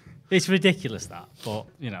 It's ridiculous that, but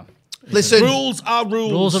you know. Listen, Rules are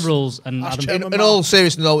rules. Rules are rules, and Ask Adam, Chairman in all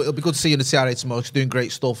seriousness, though, it'll be good to see you in the TRA tomorrow. He's doing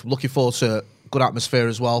great stuff. Looking forward to good atmosphere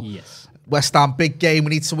as well. Yes. West Ham, big game.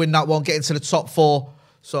 We need to win that one, get into the top 4.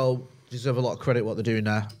 So deserve a lot of credit what they're doing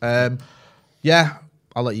there. Yeah,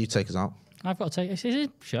 I'll let you take us out. I've got to take it's a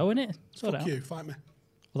show, innit? Sort it Fuck out. you, fight me.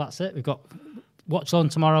 Well, that's it. We've got Watch On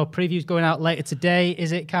tomorrow. Preview's going out later today.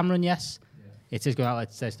 Is it, Cameron? Yes. It is going out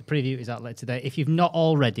later today. So the preview is out later today. If you've not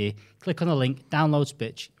already, click on the link, download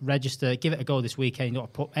Spitch, register, give it a go this weekend. You don't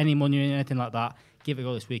have to put any money in anything like that. Give it a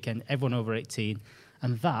go this weekend. Everyone over 18.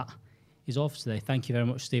 And that is all for today. Thank you very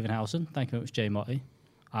much, Stephen Howson. Thank you very much, Jay Motti.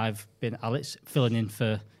 I've been Alex, filling in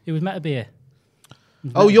for... It was meant to be here.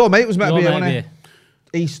 Oh, your mate was meant to be here, Your wasn't mate he?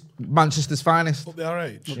 East Manchester's finest. Up the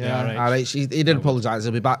RH. Yeah. RH. He did apologise.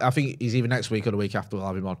 He'll be back. I think he's either next week or the week after. We'll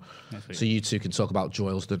have him on. So you two can talk about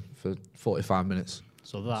Joylston for 45 minutes.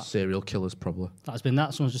 So that Serial killers, probably. that's been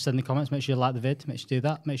that. Someone's just said in the comments, make sure you like the vid, make sure you do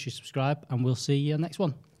that, make sure you subscribe, and we'll see you next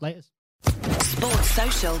one. Later. Sports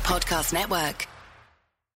Social Podcast Network.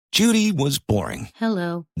 Judy was boring.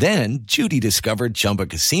 Hello. Then Judy discovered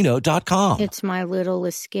ChumbaCasino.com. It's my little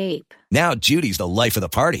escape. Now Judy's the life of the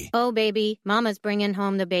party. Oh, baby, mama's bringing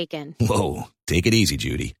home the bacon. Whoa, take it easy,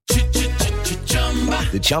 Judy.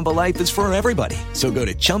 The Chumba life is for everybody. So go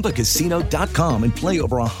to ChumbaCasino.com and play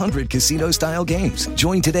over 100 casino-style games.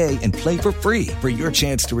 Join today and play for free for your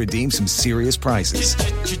chance to redeem some serious prizes.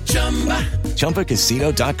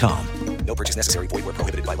 ChumbaCasino.com. No purchase necessary. Void where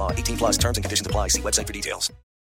prohibited by law. 18+ terms and conditions apply. See website for details.